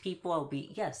nice to people.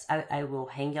 I will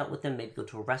hang out with them, maybe go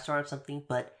to a restaurant or something.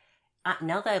 But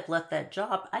now that I've left that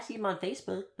job, I see them on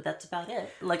Facebook, but that's about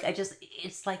it. Like,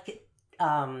 it's like,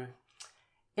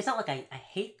 it's not like I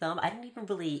hate them. I didn't even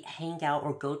really hang out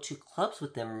or go to clubs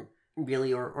with them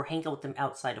really, or hang out with them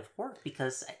outside of work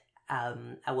because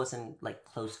I wasn't like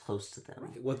close to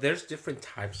them. Well, there's different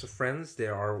types of friends.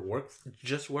 There are work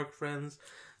friends.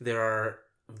 There are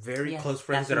very close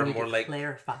friends that are more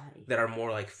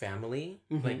like family,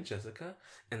 like Jessica,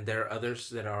 and there are others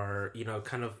that are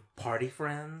kind of party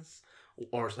friends,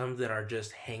 or some that are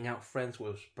just hangout friends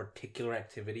with particular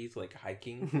activities like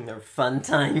hiking. They're fun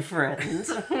time friends.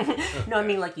 No, I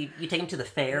mean like you take them to the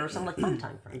fair or something, like fun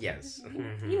time friends. Yes,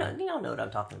 you all know what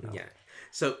I'm talking about. Yeah.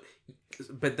 So,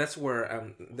 but that's what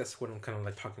I'm kind of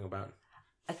like talking about.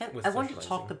 I wanted to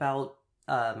talk about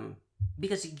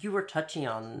because you were touching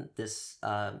on this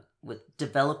with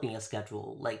developing a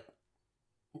schedule, like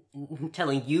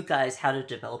telling you guys how to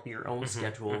develop your own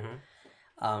schedule.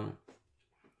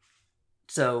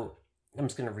 So I'm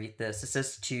just going to read this. It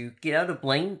says to get out a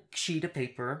blank sheet of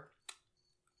paper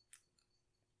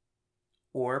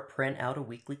or print out a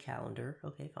weekly calendar.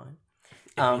 Okay, fine.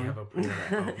 If you have a printer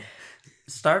at home.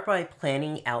 Start by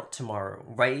planning out tomorrow.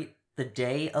 Write the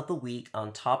day of the week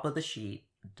on top of the sheet.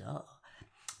 Duh.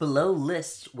 Below,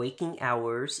 list waking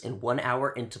hours in 1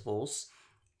 hour intervals.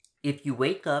 If you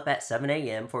wake up at 7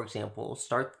 a.m., for example,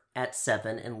 start at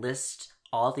 7 and list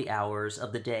all the hours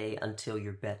of the day until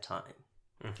your bedtime.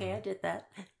 Okay, I did that.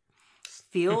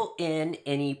 Fill in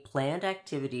any planned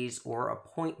activities or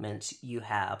appointments you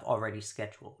have already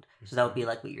scheduled. So that would be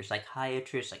like with your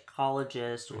psychiatrist,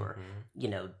 psychologist, or,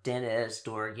 dentist,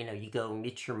 or, you go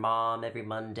meet your mom every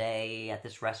Monday at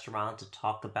this restaurant to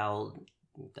talk about,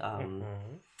 I don't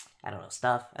know,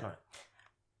 stuff. I don't know.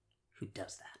 Who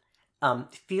does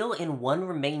that? Fill in one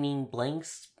remaining blank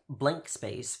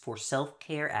space for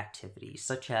self-care activities,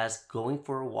 such as going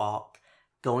for a walk,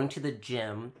 going to the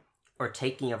gym, or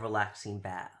taking a relaxing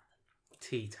bath.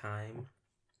 Tea time.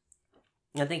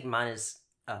 I think mine is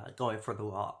going for the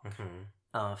walk.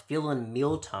 Fill in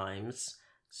meal times.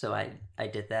 So I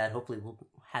did that. Hopefully we'll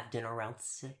have dinner around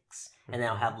 6. And then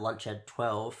I'll have lunch at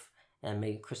 12. And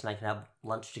maybe Chris and I can have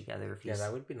lunch together if he's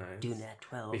that would be nice. doing that at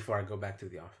 12. Before I go back to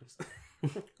the office.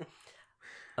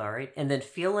 All right. And then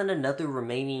fill in another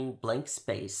remaining blank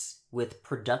space with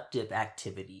productive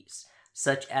activities,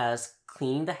 such as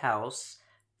cleaning the house,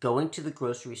 going to the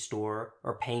grocery store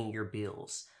or paying your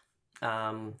bills.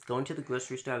 Going to the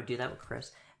grocery store, I would do that with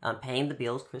Chris. Paying the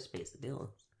bills, Chris pays the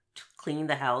bill. Cleaning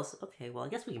the house. Okay, well, I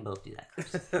guess we can both do that,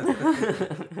 Chris.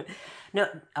 No,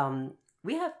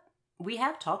 we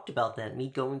have talked about that. Me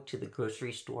going to the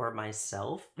grocery store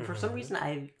myself. For some reason,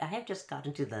 I have just got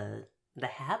into the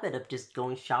habit of just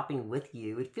going shopping with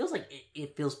you. It feels like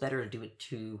it feels better to do it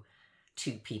two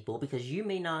people, because you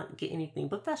may not get anything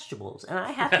but vegetables, and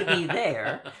I have to be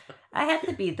there. I have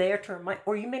to be there to remind,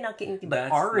 or you may not get anything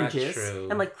but oranges. Not true.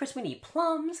 I'm like, Chris, we need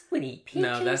plums, we need peaches,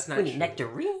 no, that's not we need true.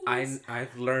 nectarines.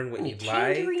 I've learned what you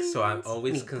like, so I'm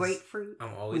always grapefruit.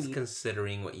 I'm always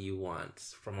considering what you want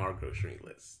from our grocery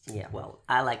list. Yeah, well,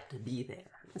 I like to be there,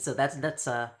 so that's it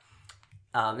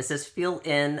says fill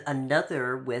in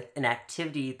another with an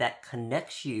activity that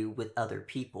connects you with other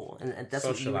people, and that's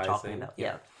what you were talking about.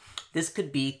 Yeah. This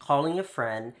could be calling a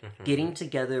friend, getting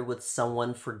together with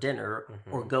someone for dinner,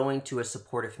 or going to a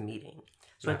supportive meeting.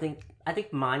 So I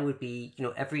think mine would be,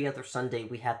 every other Sunday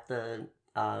we have the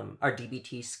our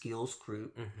DBT skills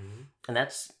group, and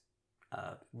that's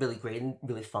really great and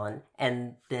really fun.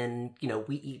 And then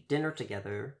we eat dinner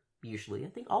together. Usually, I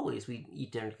think always we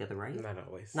eat dinner together, right? Not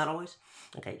always. Not always.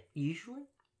 Okay, usually.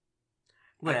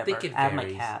 Whatever. I think it varies. I have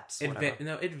my cats.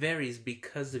 It varies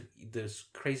because of this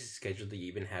crazy schedule that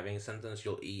you've been having. Sometimes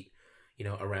you'll eat,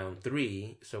 around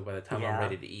 3. So by the time I'm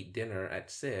ready to eat dinner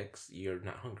at 6, you're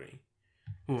not hungry.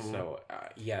 Mm-hmm. So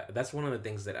that's one of the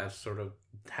things that I've sort of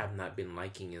have not been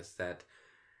liking, is that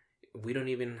we don't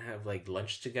even have like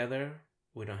lunch together.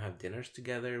 We don't have dinners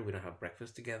together. We don't have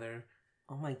breakfast together.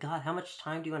 Oh my God, how much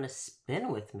time do you want to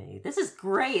spend with me? This is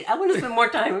great. I want to spend more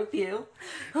time with you.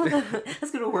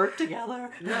 Let's go to work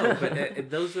together. No, but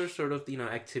those are sort of,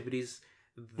 activities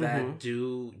that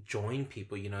do join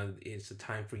people. It's a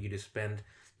time for you to spend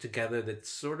together that's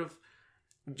sort of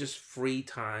just free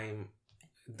time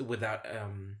without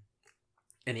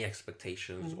any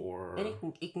expectations or... And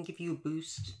it can give you a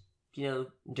boost,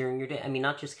 during your day. I mean,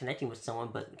 not just connecting with someone,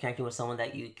 but connecting with someone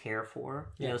that you care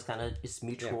for. It's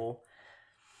mutual. Yeah.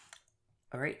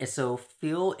 All right, and so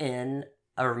fill in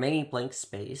a remaining blank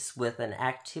space with an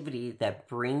activity that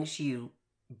brings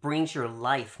your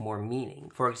life more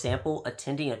meaning. For example,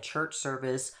 attending a church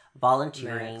service,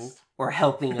 volunteering, or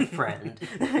helping a friend.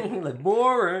 Like,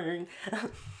 boring.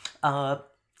 Let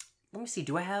me see.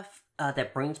 Do I have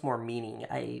that brings more meaning?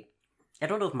 I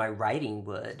don't know if my writing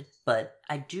would, but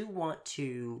I do want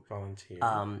to volunteer.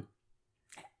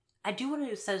 I do want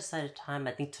to set aside a time,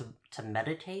 I think, to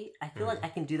meditate. I feel like I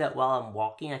can do that while I'm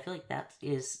walking. I feel like that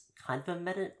is kind of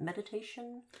a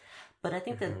meditation. But I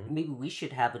think that maybe we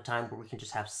should have a time where we can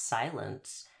just have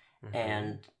silence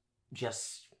and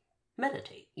just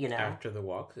meditate, After the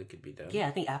walk, it could be done. Yeah,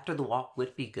 I think after the walk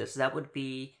would be good. So that would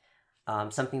be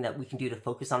something that we can do to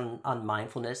focus on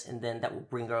mindfulness, and then that will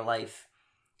bring our life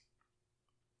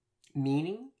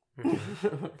meaning.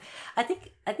 I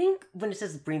think when it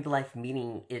says bring the life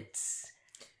meaning, it's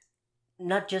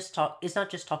not just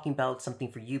talking about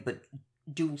something for you, but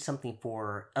doing something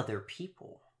for other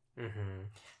people.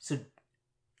 So,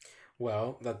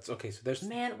 well, that's okay. So there's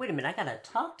wait a minute. I gotta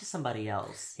talk to somebody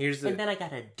else, and then I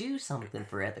gotta do something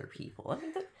for other people. I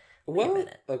mean, wait a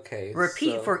minute. Okay.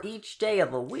 Repeat for each day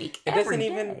of the week. It doesn't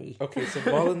even. Okay, so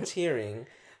volunteering.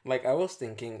 Like, I was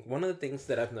thinking, one of the things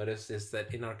that I've noticed is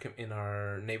that in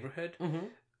our neighborhood,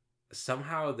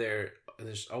 somehow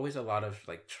there's always a lot of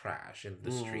like trash in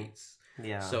the streets.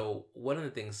 Yeah. So one of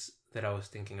the things that I was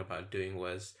thinking about doing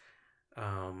was,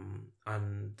 I'm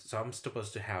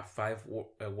supposed to have 5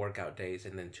 workout days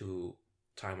and then 2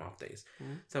 time off days.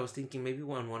 So I was thinking maybe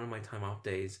on one of my time off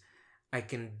days, I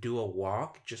can do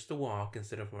just a walk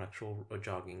instead of an actual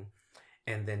jogging,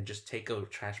 and then just take a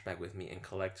trash bag with me and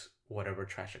collect whatever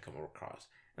trash I come across.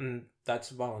 And that's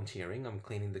volunteering. I'm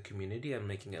cleaning the community. I'm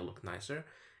making it look nicer.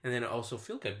 And then I also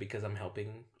feel good because I'm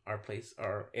helping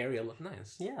our area look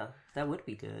nice. Yeah, that would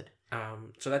be good.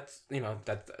 So that's, I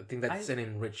think that's an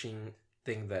enriching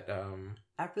thing that...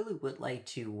 I really would like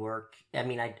to work... I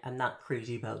mean, I'm not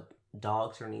crazy about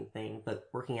dogs or anything, but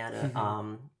working at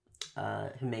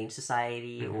a humane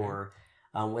society or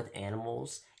with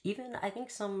animals. Even, I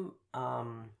think some...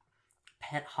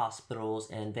 pet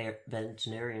hospitals and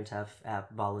veterinarians have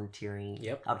volunteering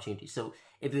opportunities. So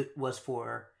if it was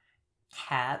for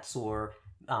cats or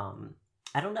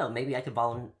I don't know, maybe I could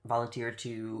volunteer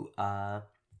to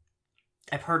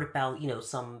I've heard about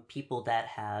some people that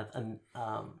have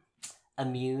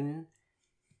immune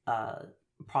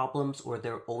problems, or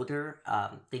they're older,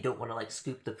 they don't want to like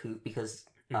scoop the poop because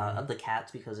of the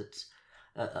cats, because it's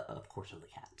Of course, other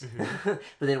cats. Mhm.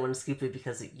 But then one scoop it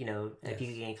because, you know, if Yes.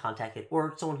 you get in contact with,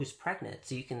 or someone who's pregnant,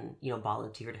 so you can, you know,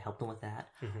 volunteer to help them with that.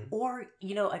 Mhm. Or,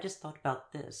 you know, I just thought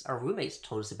about this. Our roommates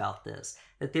told us about this,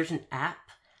 that there's an app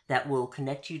that will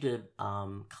connect you to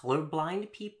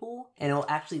colorblind people, and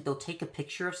they'll take a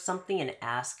picture of something and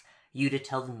ask you to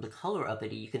tell them the color of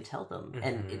it, and you can tell them,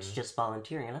 and it's Mhm. just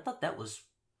volunteering. And I thought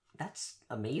that's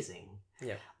amazing.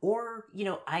 Yeah. Or, you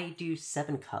know, I do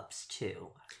 7 cups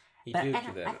too. You But do and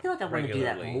do that I feel like I want to do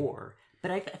that regularly. more. But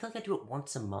I feel like I do it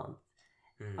once a month.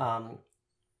 Mm.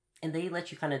 And they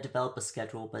let you kind of develop a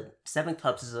schedule. But 7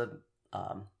 Cups is a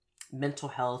mental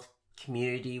health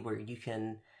community where you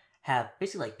can have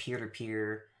basically like peer to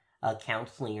peer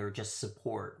counseling or just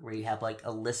support, where you have like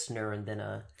a listener and then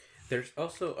a. There's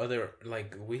also other,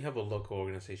 like, we have a local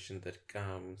organization that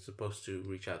supposed to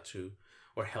reach out to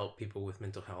or help people with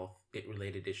mental health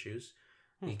related issues.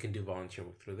 You can do volunteer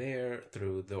work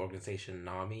through the organization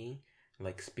NAMI,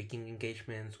 like speaking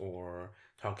engagements or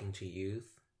talking to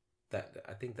youth. That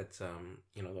I think that's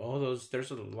you know, all those,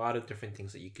 there's a lot of different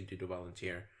things that you could do to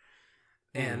volunteer.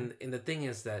 And the thing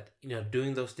is that, you know,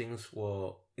 doing those things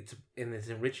it's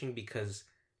enriching because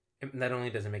not only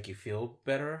does it make you feel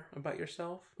better about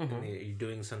yourself, and you're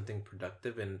doing something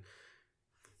productive and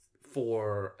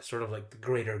for sort of like the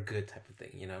greater good type of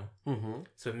thing, you know? Mm-hmm.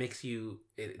 So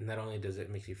it not only does it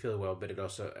make you feel well, but it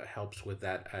also helps with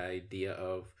that idea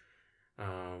of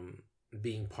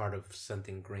being part of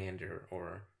something grander,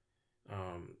 or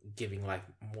giving life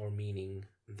more meaning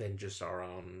than just our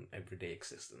own everyday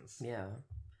existence. Yeah.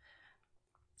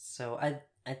 So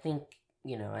I think,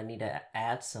 you know, I need to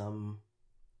add some.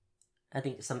 I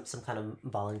think some kind of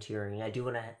volunteering. I do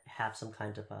want to have some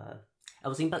kind of I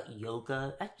was thinking about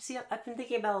yoga. I've been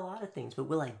thinking about a lot of things, but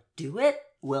will I do it?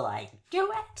 Will I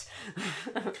do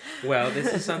it? Well,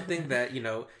 this is something that, you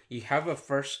know, you have a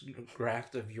first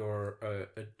draft of your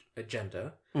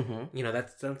agenda. Mm-hmm. You know,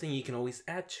 that's something you can always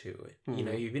add to it. You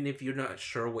know, even if you're not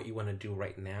sure what you want to do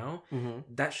right now,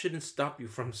 that shouldn't stop you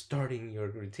from starting your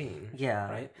routine.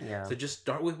 Yeah. Right? Yeah. So just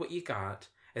start with what you got.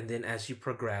 And then as you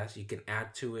progress, you can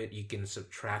add to it. You can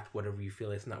subtract whatever you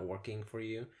feel is not working for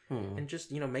you. And just,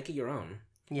 you know, make it your own.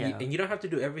 Yeah. And you don't have to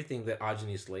do everything that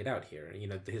Ajani's laid out here. You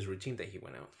know, his routine that he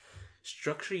went out.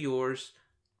 Structure yours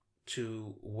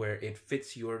to where it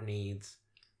fits your needs.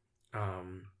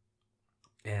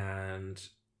 And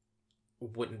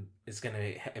what is going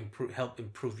to help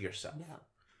improve yourself. Yeah.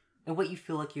 And what you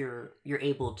feel like you're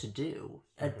able to do.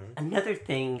 Another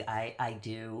thing I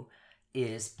do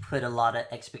is put a lot of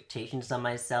expectations on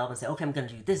myself and say, okay, I'm going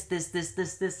to do this. I'm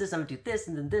going to do this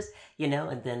and then this, you know,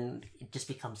 and then it just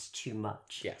becomes too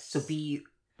much. Yes. So be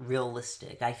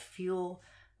realistic. I feel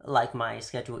like my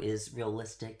schedule is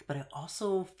realistic, but I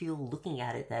also feel looking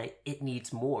at it that it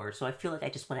needs more. So I feel like I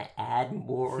just want to add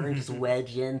more and just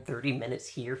wedge in 30 minutes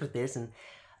here for this. And,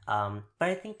 but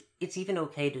I think it's even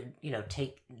okay to, you know,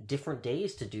 take different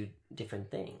days to do different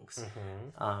things.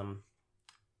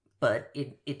 But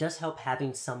it does help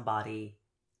having somebody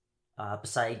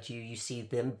beside you. You see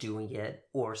them doing it,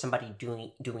 or somebody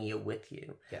doing it with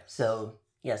you. Yes. So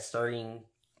yeah, starting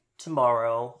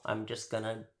tomorrow, I'm just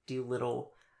gonna do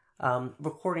little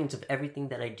recordings of everything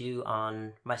that I do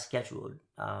on my schedule.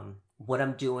 What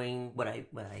I'm doing, what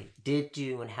I did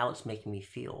do, and how it's making me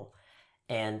feel.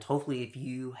 And hopefully, if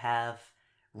you have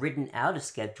written out a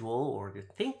schedule, or you're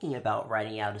thinking about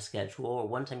writing out a schedule, or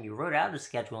one time you wrote out a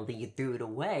schedule and then you threw it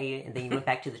away, and then you went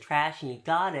back to the trash and you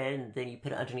got it, and then you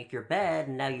put it underneath your bed,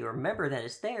 and now you remember that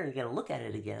it's there and you're going to look at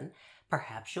it again,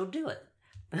 perhaps you'll do it.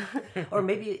 Or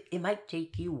maybe it might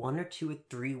take you 1 or 2 or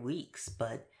 3 weeks,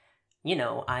 but you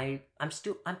know, I'm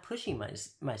pushing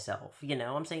myself, you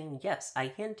know, I'm saying, yes, I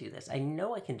can do this. I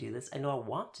know I can do this. I know I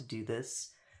want to do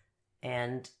this.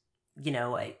 And, you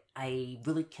know, I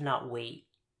really cannot wait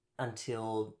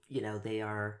until, you know, they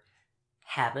are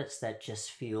habits that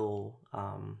just feel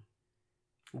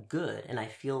good. And I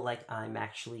feel like I'm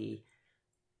actually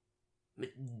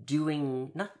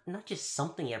doing not just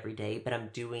something every day, but I'm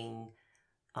doing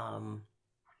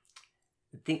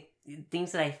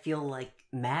things that I feel like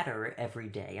matter every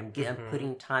day. I'm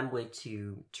putting time away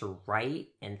to write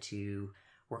and to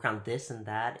work on this and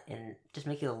that, and just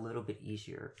make it a little bit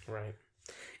easier. Right.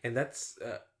 And that's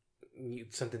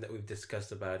something that we've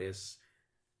discussed about, is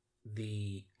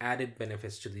the added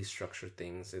benefits to these structured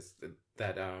things is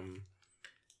that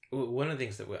one of the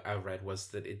things that I read was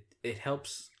that it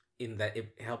helps in that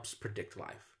it helps predict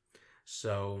life.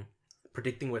 So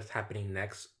predicting what's happening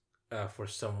next for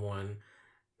someone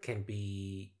can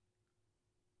be,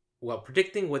 well,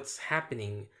 predicting what's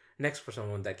happening next for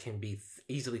someone that can be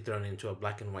easily thrown into a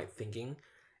black and white thinking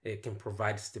it can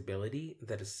provide stability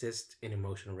that assists in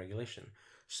emotional regulation.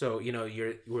 So,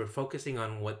 we're focusing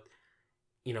on what,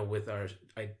 with our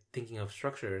thinking of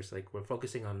structures, like we're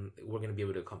focusing on, we're going to be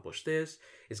able to accomplish this.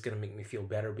 It's going to make me feel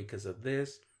better because of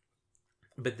this.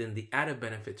 But then the added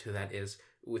benefit to that is,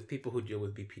 with people who deal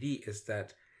with BPD, is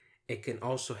that it can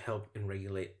also help and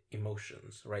regulate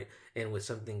emotions, right? And when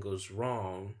something goes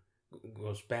wrong,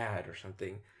 goes bad or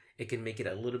something, it can make it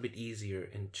a little bit easier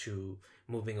into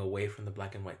moving away from the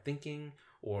black and white thinking,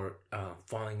 or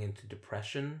falling into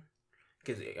depression.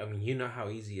 Because, you know how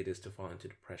easy it is to fall into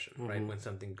depression, right? When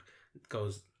something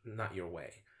goes not your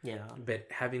way. Yeah. But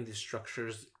having these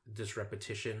structures, this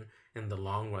repetition, in the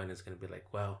long run is going to be like,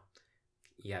 well,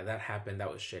 yeah, that happened.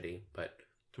 That was shitty. But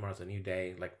tomorrow's a new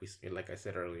day, like I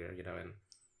said earlier, and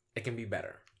it can be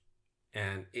better.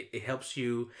 And it helps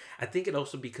you. I think it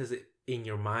also, because in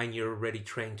your mind, you're already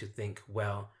trained to think,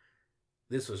 well,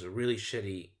 this was a really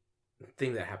shitty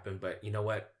thing that happened, but you know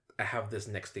what? I have this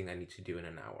next thing I need to do in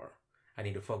an hour. I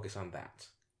need to focus on that.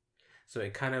 So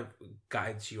it kind of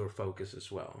guides your focus as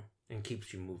well and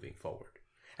keeps you moving forward,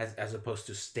 as opposed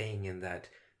to staying in that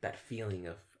feeling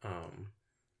of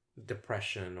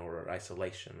depression or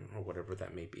isolation or whatever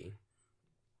that may be.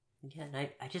 Yeah, and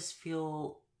I just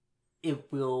feel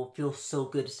it will feel so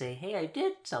good to say, hey, I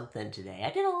did something today. I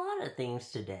did a lot of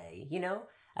things today,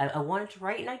 I wanted to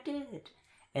write and I did.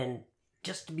 And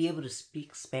just to be able to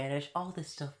speak Spanish, all this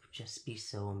stuff would just be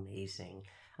so amazing.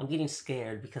 I'm getting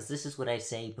scared because this is what I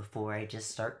say before I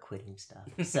just start quitting stuff.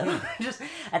 So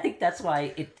I think that's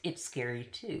why it's scary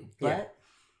too. But,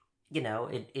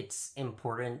 it's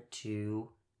important to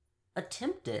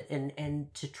attempt it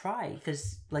and to try,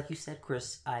 because like you said,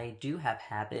 Chris, I do have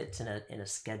habits in a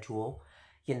schedule,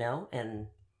 and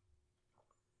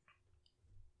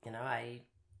I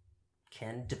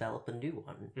can develop a new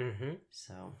one.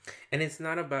 So, and it's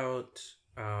not about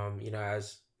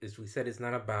as we said, it's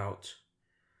not about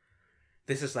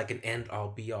this is like an end all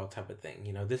be all type of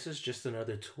thing. This is just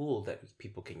another tool that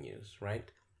people can use, right?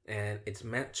 And it's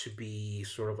meant to be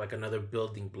sort of like another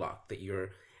building block that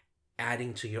you're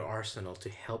adding to your arsenal to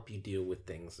help you deal with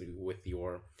things, with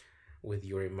your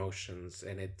emotions.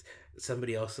 And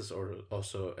somebody else has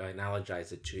also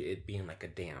analogized it to it being like a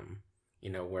dam,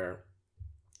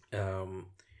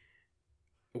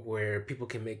 where people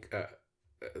can make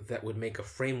that would make a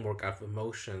framework of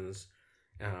emotions.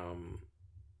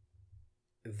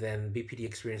 Then BPD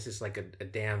experiences like a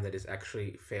dam that is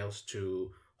actually fails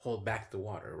to hold back the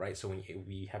water, right? So when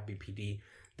we have BPD,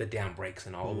 the dam breaks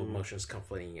and all the emotions come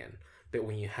flooding in. But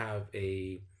when you have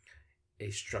a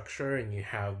structure and you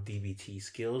have DBT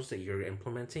skills that you're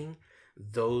implementing,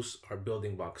 those are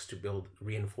building blocks to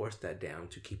reinforce that dam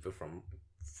to keep it from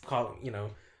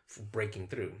breaking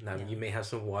through. Now, you may have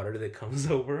some water that comes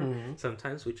over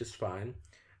sometimes, which is fine,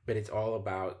 but it's all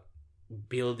about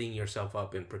building yourself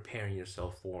up and preparing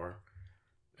yourself for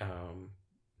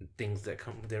things that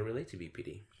relate to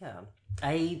BPD. Yeah,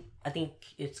 I think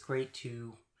it's great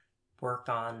to work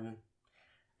on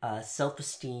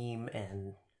self-esteem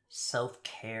and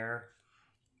self-care,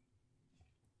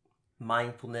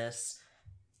 mindfulness,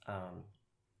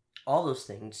 all those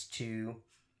things to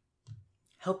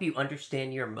help you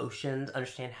understand your emotions,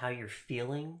 understand how you're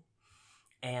feeling,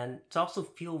 and to also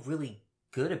feel really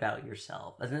good about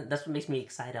yourself. And that's what makes me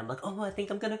excited. I'm like, oh, I think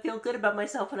I'm gonna feel good about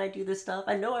myself when I do this stuff.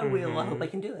 I know I will. I hope I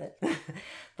can do it.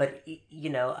 But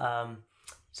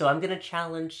so I'm gonna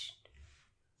challenge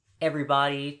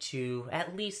everybody to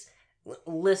at least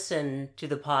listen to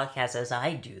the podcast as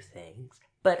I do things.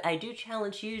 But I do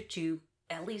challenge you to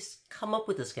at least come up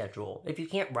with a schedule. If you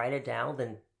can't write it down,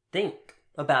 then think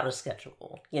about a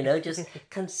schedule. Just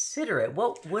consider it.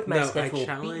 What would my schedule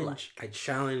be like? I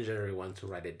challenge everyone to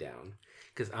write it down,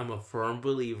 because I'm a firm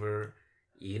believer.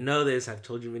 You know this. I've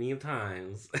told you many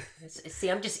times. See,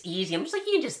 I'm just easy. I'm just like,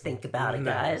 you can just think about it,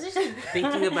 guys.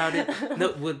 Thinking about it.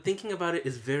 No, thinking about it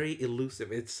is very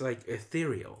elusive. It's like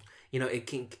ethereal.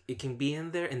 It can be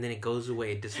in there and then it goes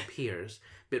away. It disappears.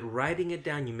 But writing it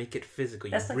down, you make it physical.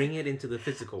 You bring it into the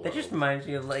physical world. That just reminds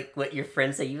me of like what your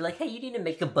friends say. You're like, hey, you need to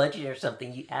make a budget or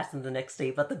something. You ask them the next day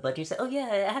about the budget. You say, oh yeah,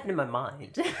 I have it in my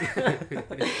mind.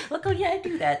 Like, oh yeah, I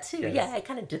do that too. Yes. Yeah, I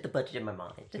kind of did the budget in my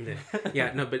mind.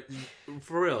 Yeah, no, but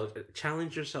for real,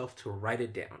 challenge yourself to write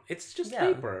it down. It's just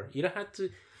paper. You don't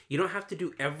have to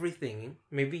do everything.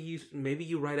 Maybe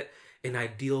you write an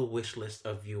ideal wish list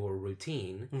of your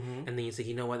routine, and then you say,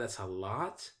 you know what, that's a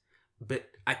lot, but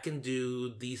I can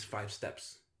do these 5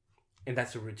 steps, and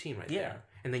that's a routine there.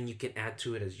 And then you can add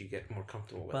to it as you get more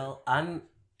comfortable with it. Well, I'm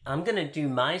gonna do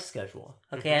my schedule.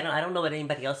 Okay, I don't know what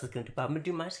anybody else is gonna do, but I'm gonna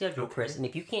do my schedule, Chris. And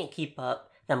if you can't keep up,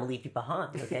 I'm gonna leave you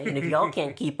behind, okay? And if y'all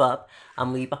can't keep up, I'm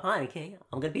gonna leave you behind, okay?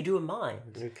 I'm gonna be doing mine.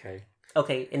 Okay.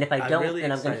 Okay, and if I I'm don't, really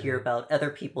then I'm gonna excited. hear about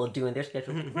other people doing their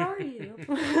schedule. Where are you?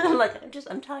 I'm like,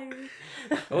 I'm tired.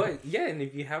 Oh yeah, and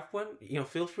if you have one,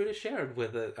 feel free to share it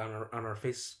with on our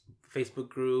Facebook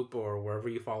group or wherever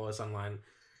you follow us online.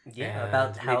 Yeah, And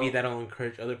about how maybe that'll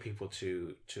encourage other people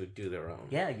to do their own.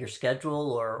 yeah, your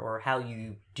schedule or how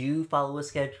you do follow a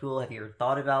schedule. Have you ever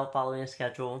thought about following a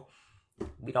schedule?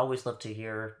 We'd always love to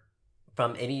hear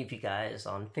from any of you guys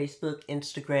on Facebook,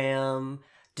 Instagram,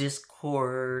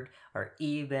 Discord, or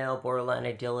email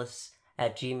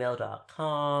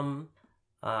borderlineidealists@gmail.com.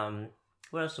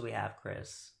 What else do we have,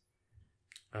 Chris?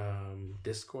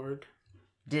 Discord.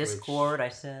 Discord, I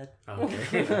said.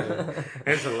 Okay.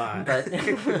 There's a lot.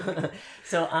 But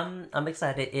so I'm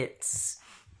excited. It's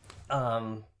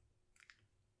gonna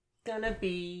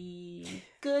be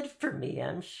good for me,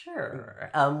 I'm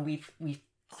sure. We've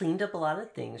cleaned up a lot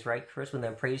of things, right, Chris? When the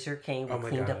appraiser came, we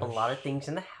cleaned up a lot of things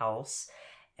in the house.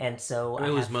 And so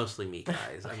it was mostly me,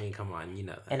 guys. I mean, come on, you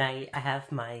know that. And I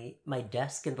have my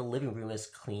desk in the living room is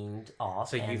cleaned off.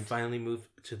 So you finally moved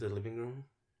to the living room,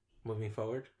 moving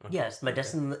forward? Okay. Yes, my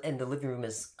desk in the living room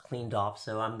is cleaned off.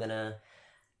 So I'm gonna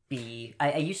be.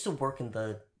 I used to work in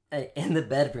the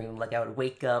bedroom. Like I would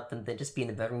wake up and then just be in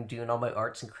the bedroom doing all my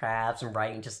arts and crafts and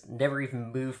writing. Just never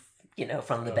even move.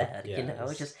 From the bed,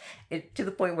 yes. just to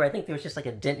the point where I think there was just like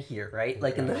a dent here, right?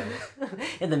 Like in the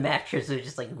in the mattress, it was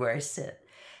just like where I sit.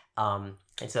 And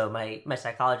so my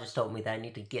psychologist told me that I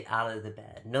need to get out of the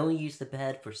bed. No use the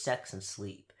bed for sex and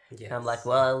sleep. Yes. And I'm like,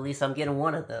 well, at least I'm getting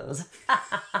one of those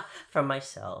from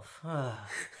myself.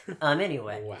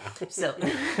 Anyway, wow. So,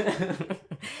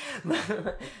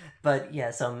 but yeah,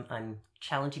 so I'm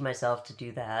challenging myself to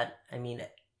do that. I mean,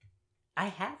 I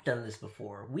have done this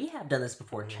before. We have done this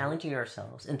before, challenging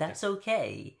ourselves, and that's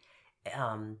okay.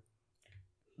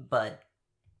 But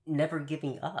never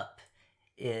giving up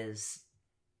is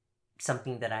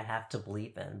something that I have to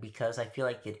believe in because I feel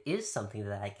like it is something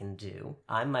that I can do.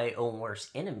 I'm my own worst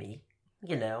enemy,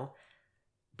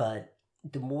 but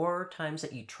the more times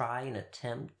that you try and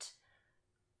attempt,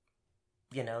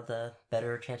 the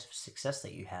better chance of success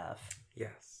that you have.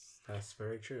 Yes, that's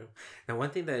very true. Now, one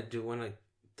thing that I do want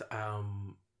to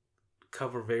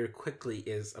cover very quickly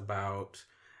is about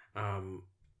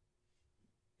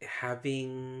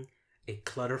having a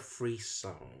clutter-free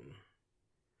zone.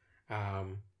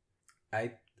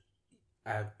 I've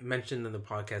mentioned in the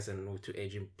podcast and to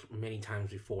Adrian many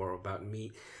times before about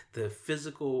the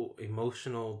physical,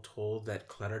 emotional toll that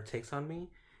clutter takes on me,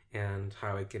 and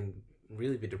how it can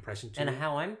really be depressing to me. And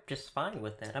how I'm just fine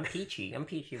with that. I'm peachy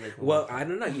with. Well, I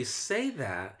don't know. You say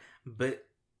that, but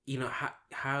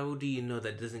how do you know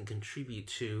that doesn't contribute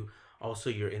to also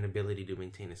your inability to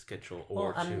maintain a schedule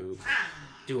or to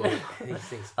do all these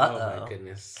things? Oh my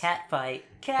goodness! Cat fight!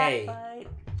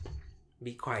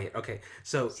 Be quiet. Okay,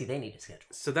 so see, they need a schedule.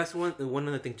 So that's one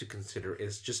other thing to consider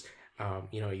is just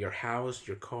your house,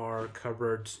 your car,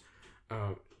 cupboards.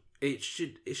 It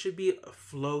should be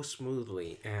flow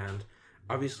smoothly, and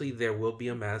obviously there will be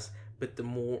a mess. But the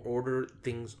more ordered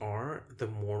things are, the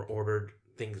more ordered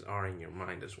things are in your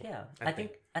mind as well. Yeah, I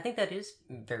think that is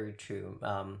very true.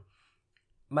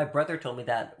 My brother told me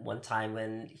that one time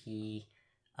when he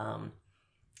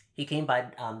came by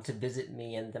to visit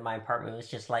me, and then my apartment was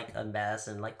just like a mess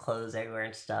and like clothes everywhere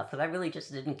and stuff. Because I really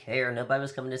just didn't care. Nobody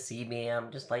was coming to see me.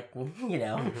 I'm just like,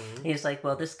 Mm-hmm. He's like,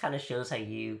 well, this kind of shows how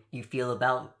you feel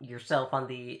about yourself on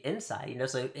the inside.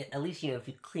 So at least if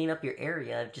you clean up your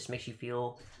area, it just makes you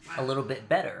feel a little bit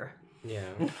better. Yeah.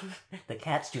 The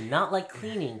cats do not like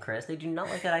cleaning, Chris. They do not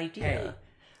like that idea.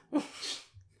 Hey.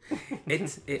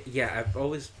 I've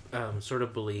always sort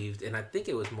of believed, and I think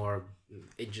it was more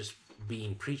it just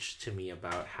being preached to me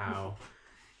about how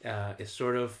it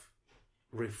sort of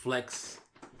reflects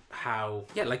how,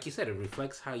 like you said, it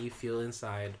reflects how you feel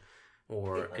inside,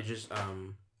 or it just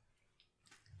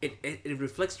it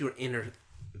reflects your inner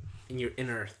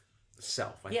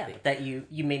self. I think that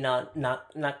you may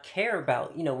not care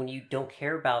about, when you don't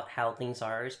care about how things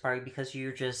are, it's probably because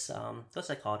you're just what's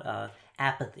that called,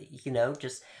 apathy,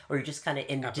 or you're just kind of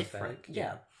indifferent.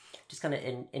 Just kind of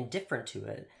indifferent to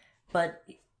it. But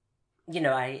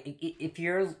if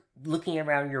you're looking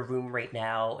around your room right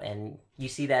now and you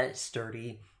see that it's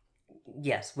sturdy,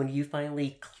 yes, when you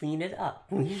finally clean it up,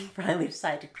 when you finally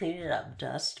decide to clean it up,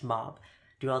 dust, mop,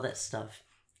 do all that stuff,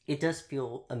 it does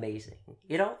feel amazing.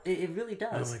 It really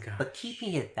does. Oh my gosh. But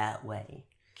keeping it that way,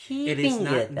 it is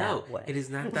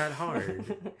not that hard.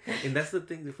 And that's the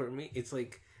thing for me. It's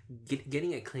like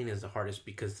getting it clean is the hardest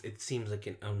because it seems like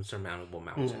an unsurmountable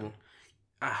mountain.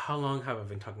 how long have I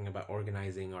been talking about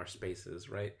organizing our spaces,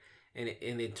 right? And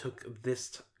it took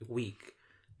this week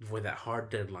for that hard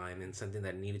deadline and something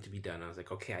that needed to be done. I was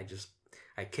like, okay,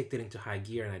 I kicked it into high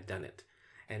gear and I've done it.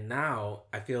 And now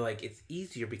I feel like it's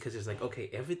easier because it's like, okay,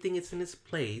 everything is in its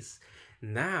place.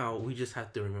 Now we just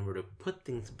have to remember to put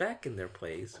things back in their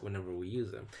place whenever we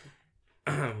use them.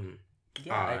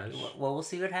 Well, we'll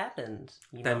see what happens.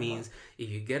 That means if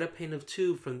you get a pen of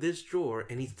 2 from this drawer,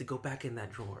 it needs to go back in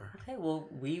that drawer. Okay, well,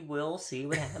 we will see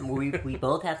what happens. we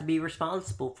both have to be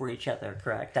responsible for each other,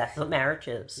 correct? That's what marriage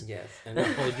is. Yes, and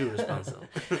I'll hold you responsible.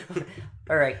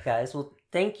 All right, guys. Well,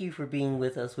 thank you for being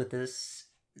with us with this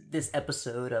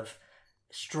episode of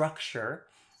Structure.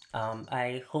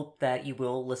 I hope that you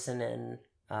will listen in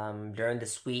during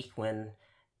this week when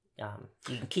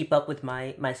you can keep up with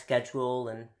my schedule,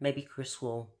 and maybe Chris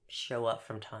will show up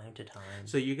from time to time.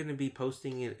 So you're going to be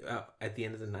posting it at the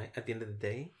end of the night, at the end of the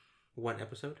day, one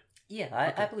episode?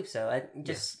 Yeah, I believe so.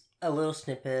 Just a little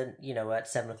snippet, at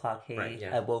 7 o'clock. Hey, right,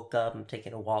 yeah. I woke up, I'm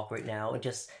taking a walk right now, and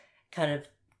just kind of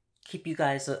keep you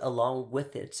guys along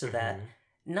with it so that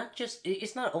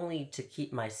it's not only to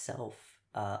keep myself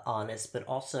honest, but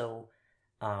also,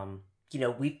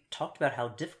 we've talked about how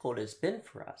difficult it's been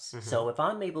for us. Mm-hmm. So if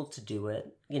I'm able to do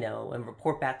it, and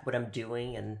report back what I'm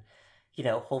doing, and,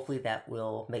 hopefully that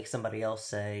will make somebody else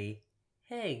say,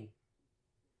 hey,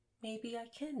 maybe I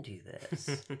can do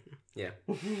this. Yeah.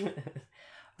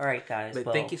 All right, guys.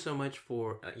 But thank you so much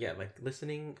for,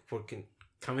 listening, for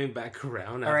coming back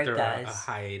around all after right, a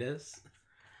hiatus.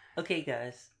 Okay,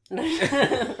 guys. I'm like,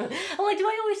 do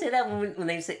I always say that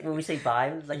when we say bye?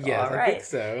 It's like, yes, all right. I think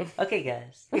so. Okay,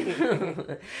 guys.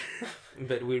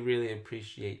 But we really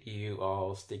appreciate you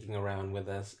all sticking around with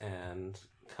us and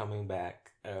coming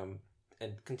back, and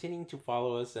continuing to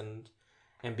follow us and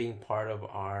being part of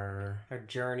our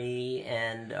journey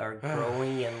and our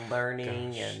growing and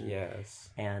learning. Yes.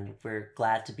 And we're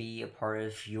glad to be a part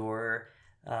of your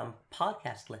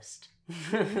podcast list.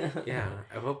 Yeah,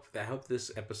 I hope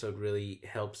this episode really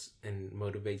helps and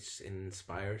motivates and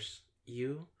inspires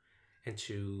you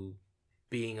into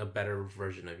being a better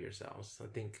version of yourselves. I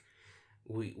think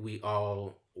we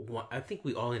all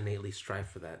innately strive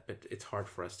for that, but it's hard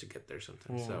for us to get there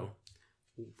sometimes. So,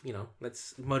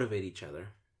 let's motivate each other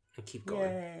and keep going.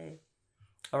 Yay.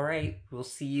 All right, we'll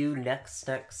see you next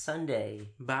Sunday.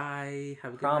 Bye.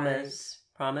 Have a good night.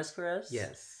 Promise, Chris?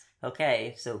 Yes.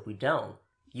 Okay, so if we don't,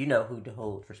 you know who to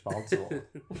hold responsible.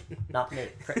 Not me,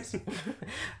 Chris.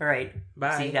 All right.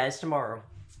 Bye. See you guys tomorrow.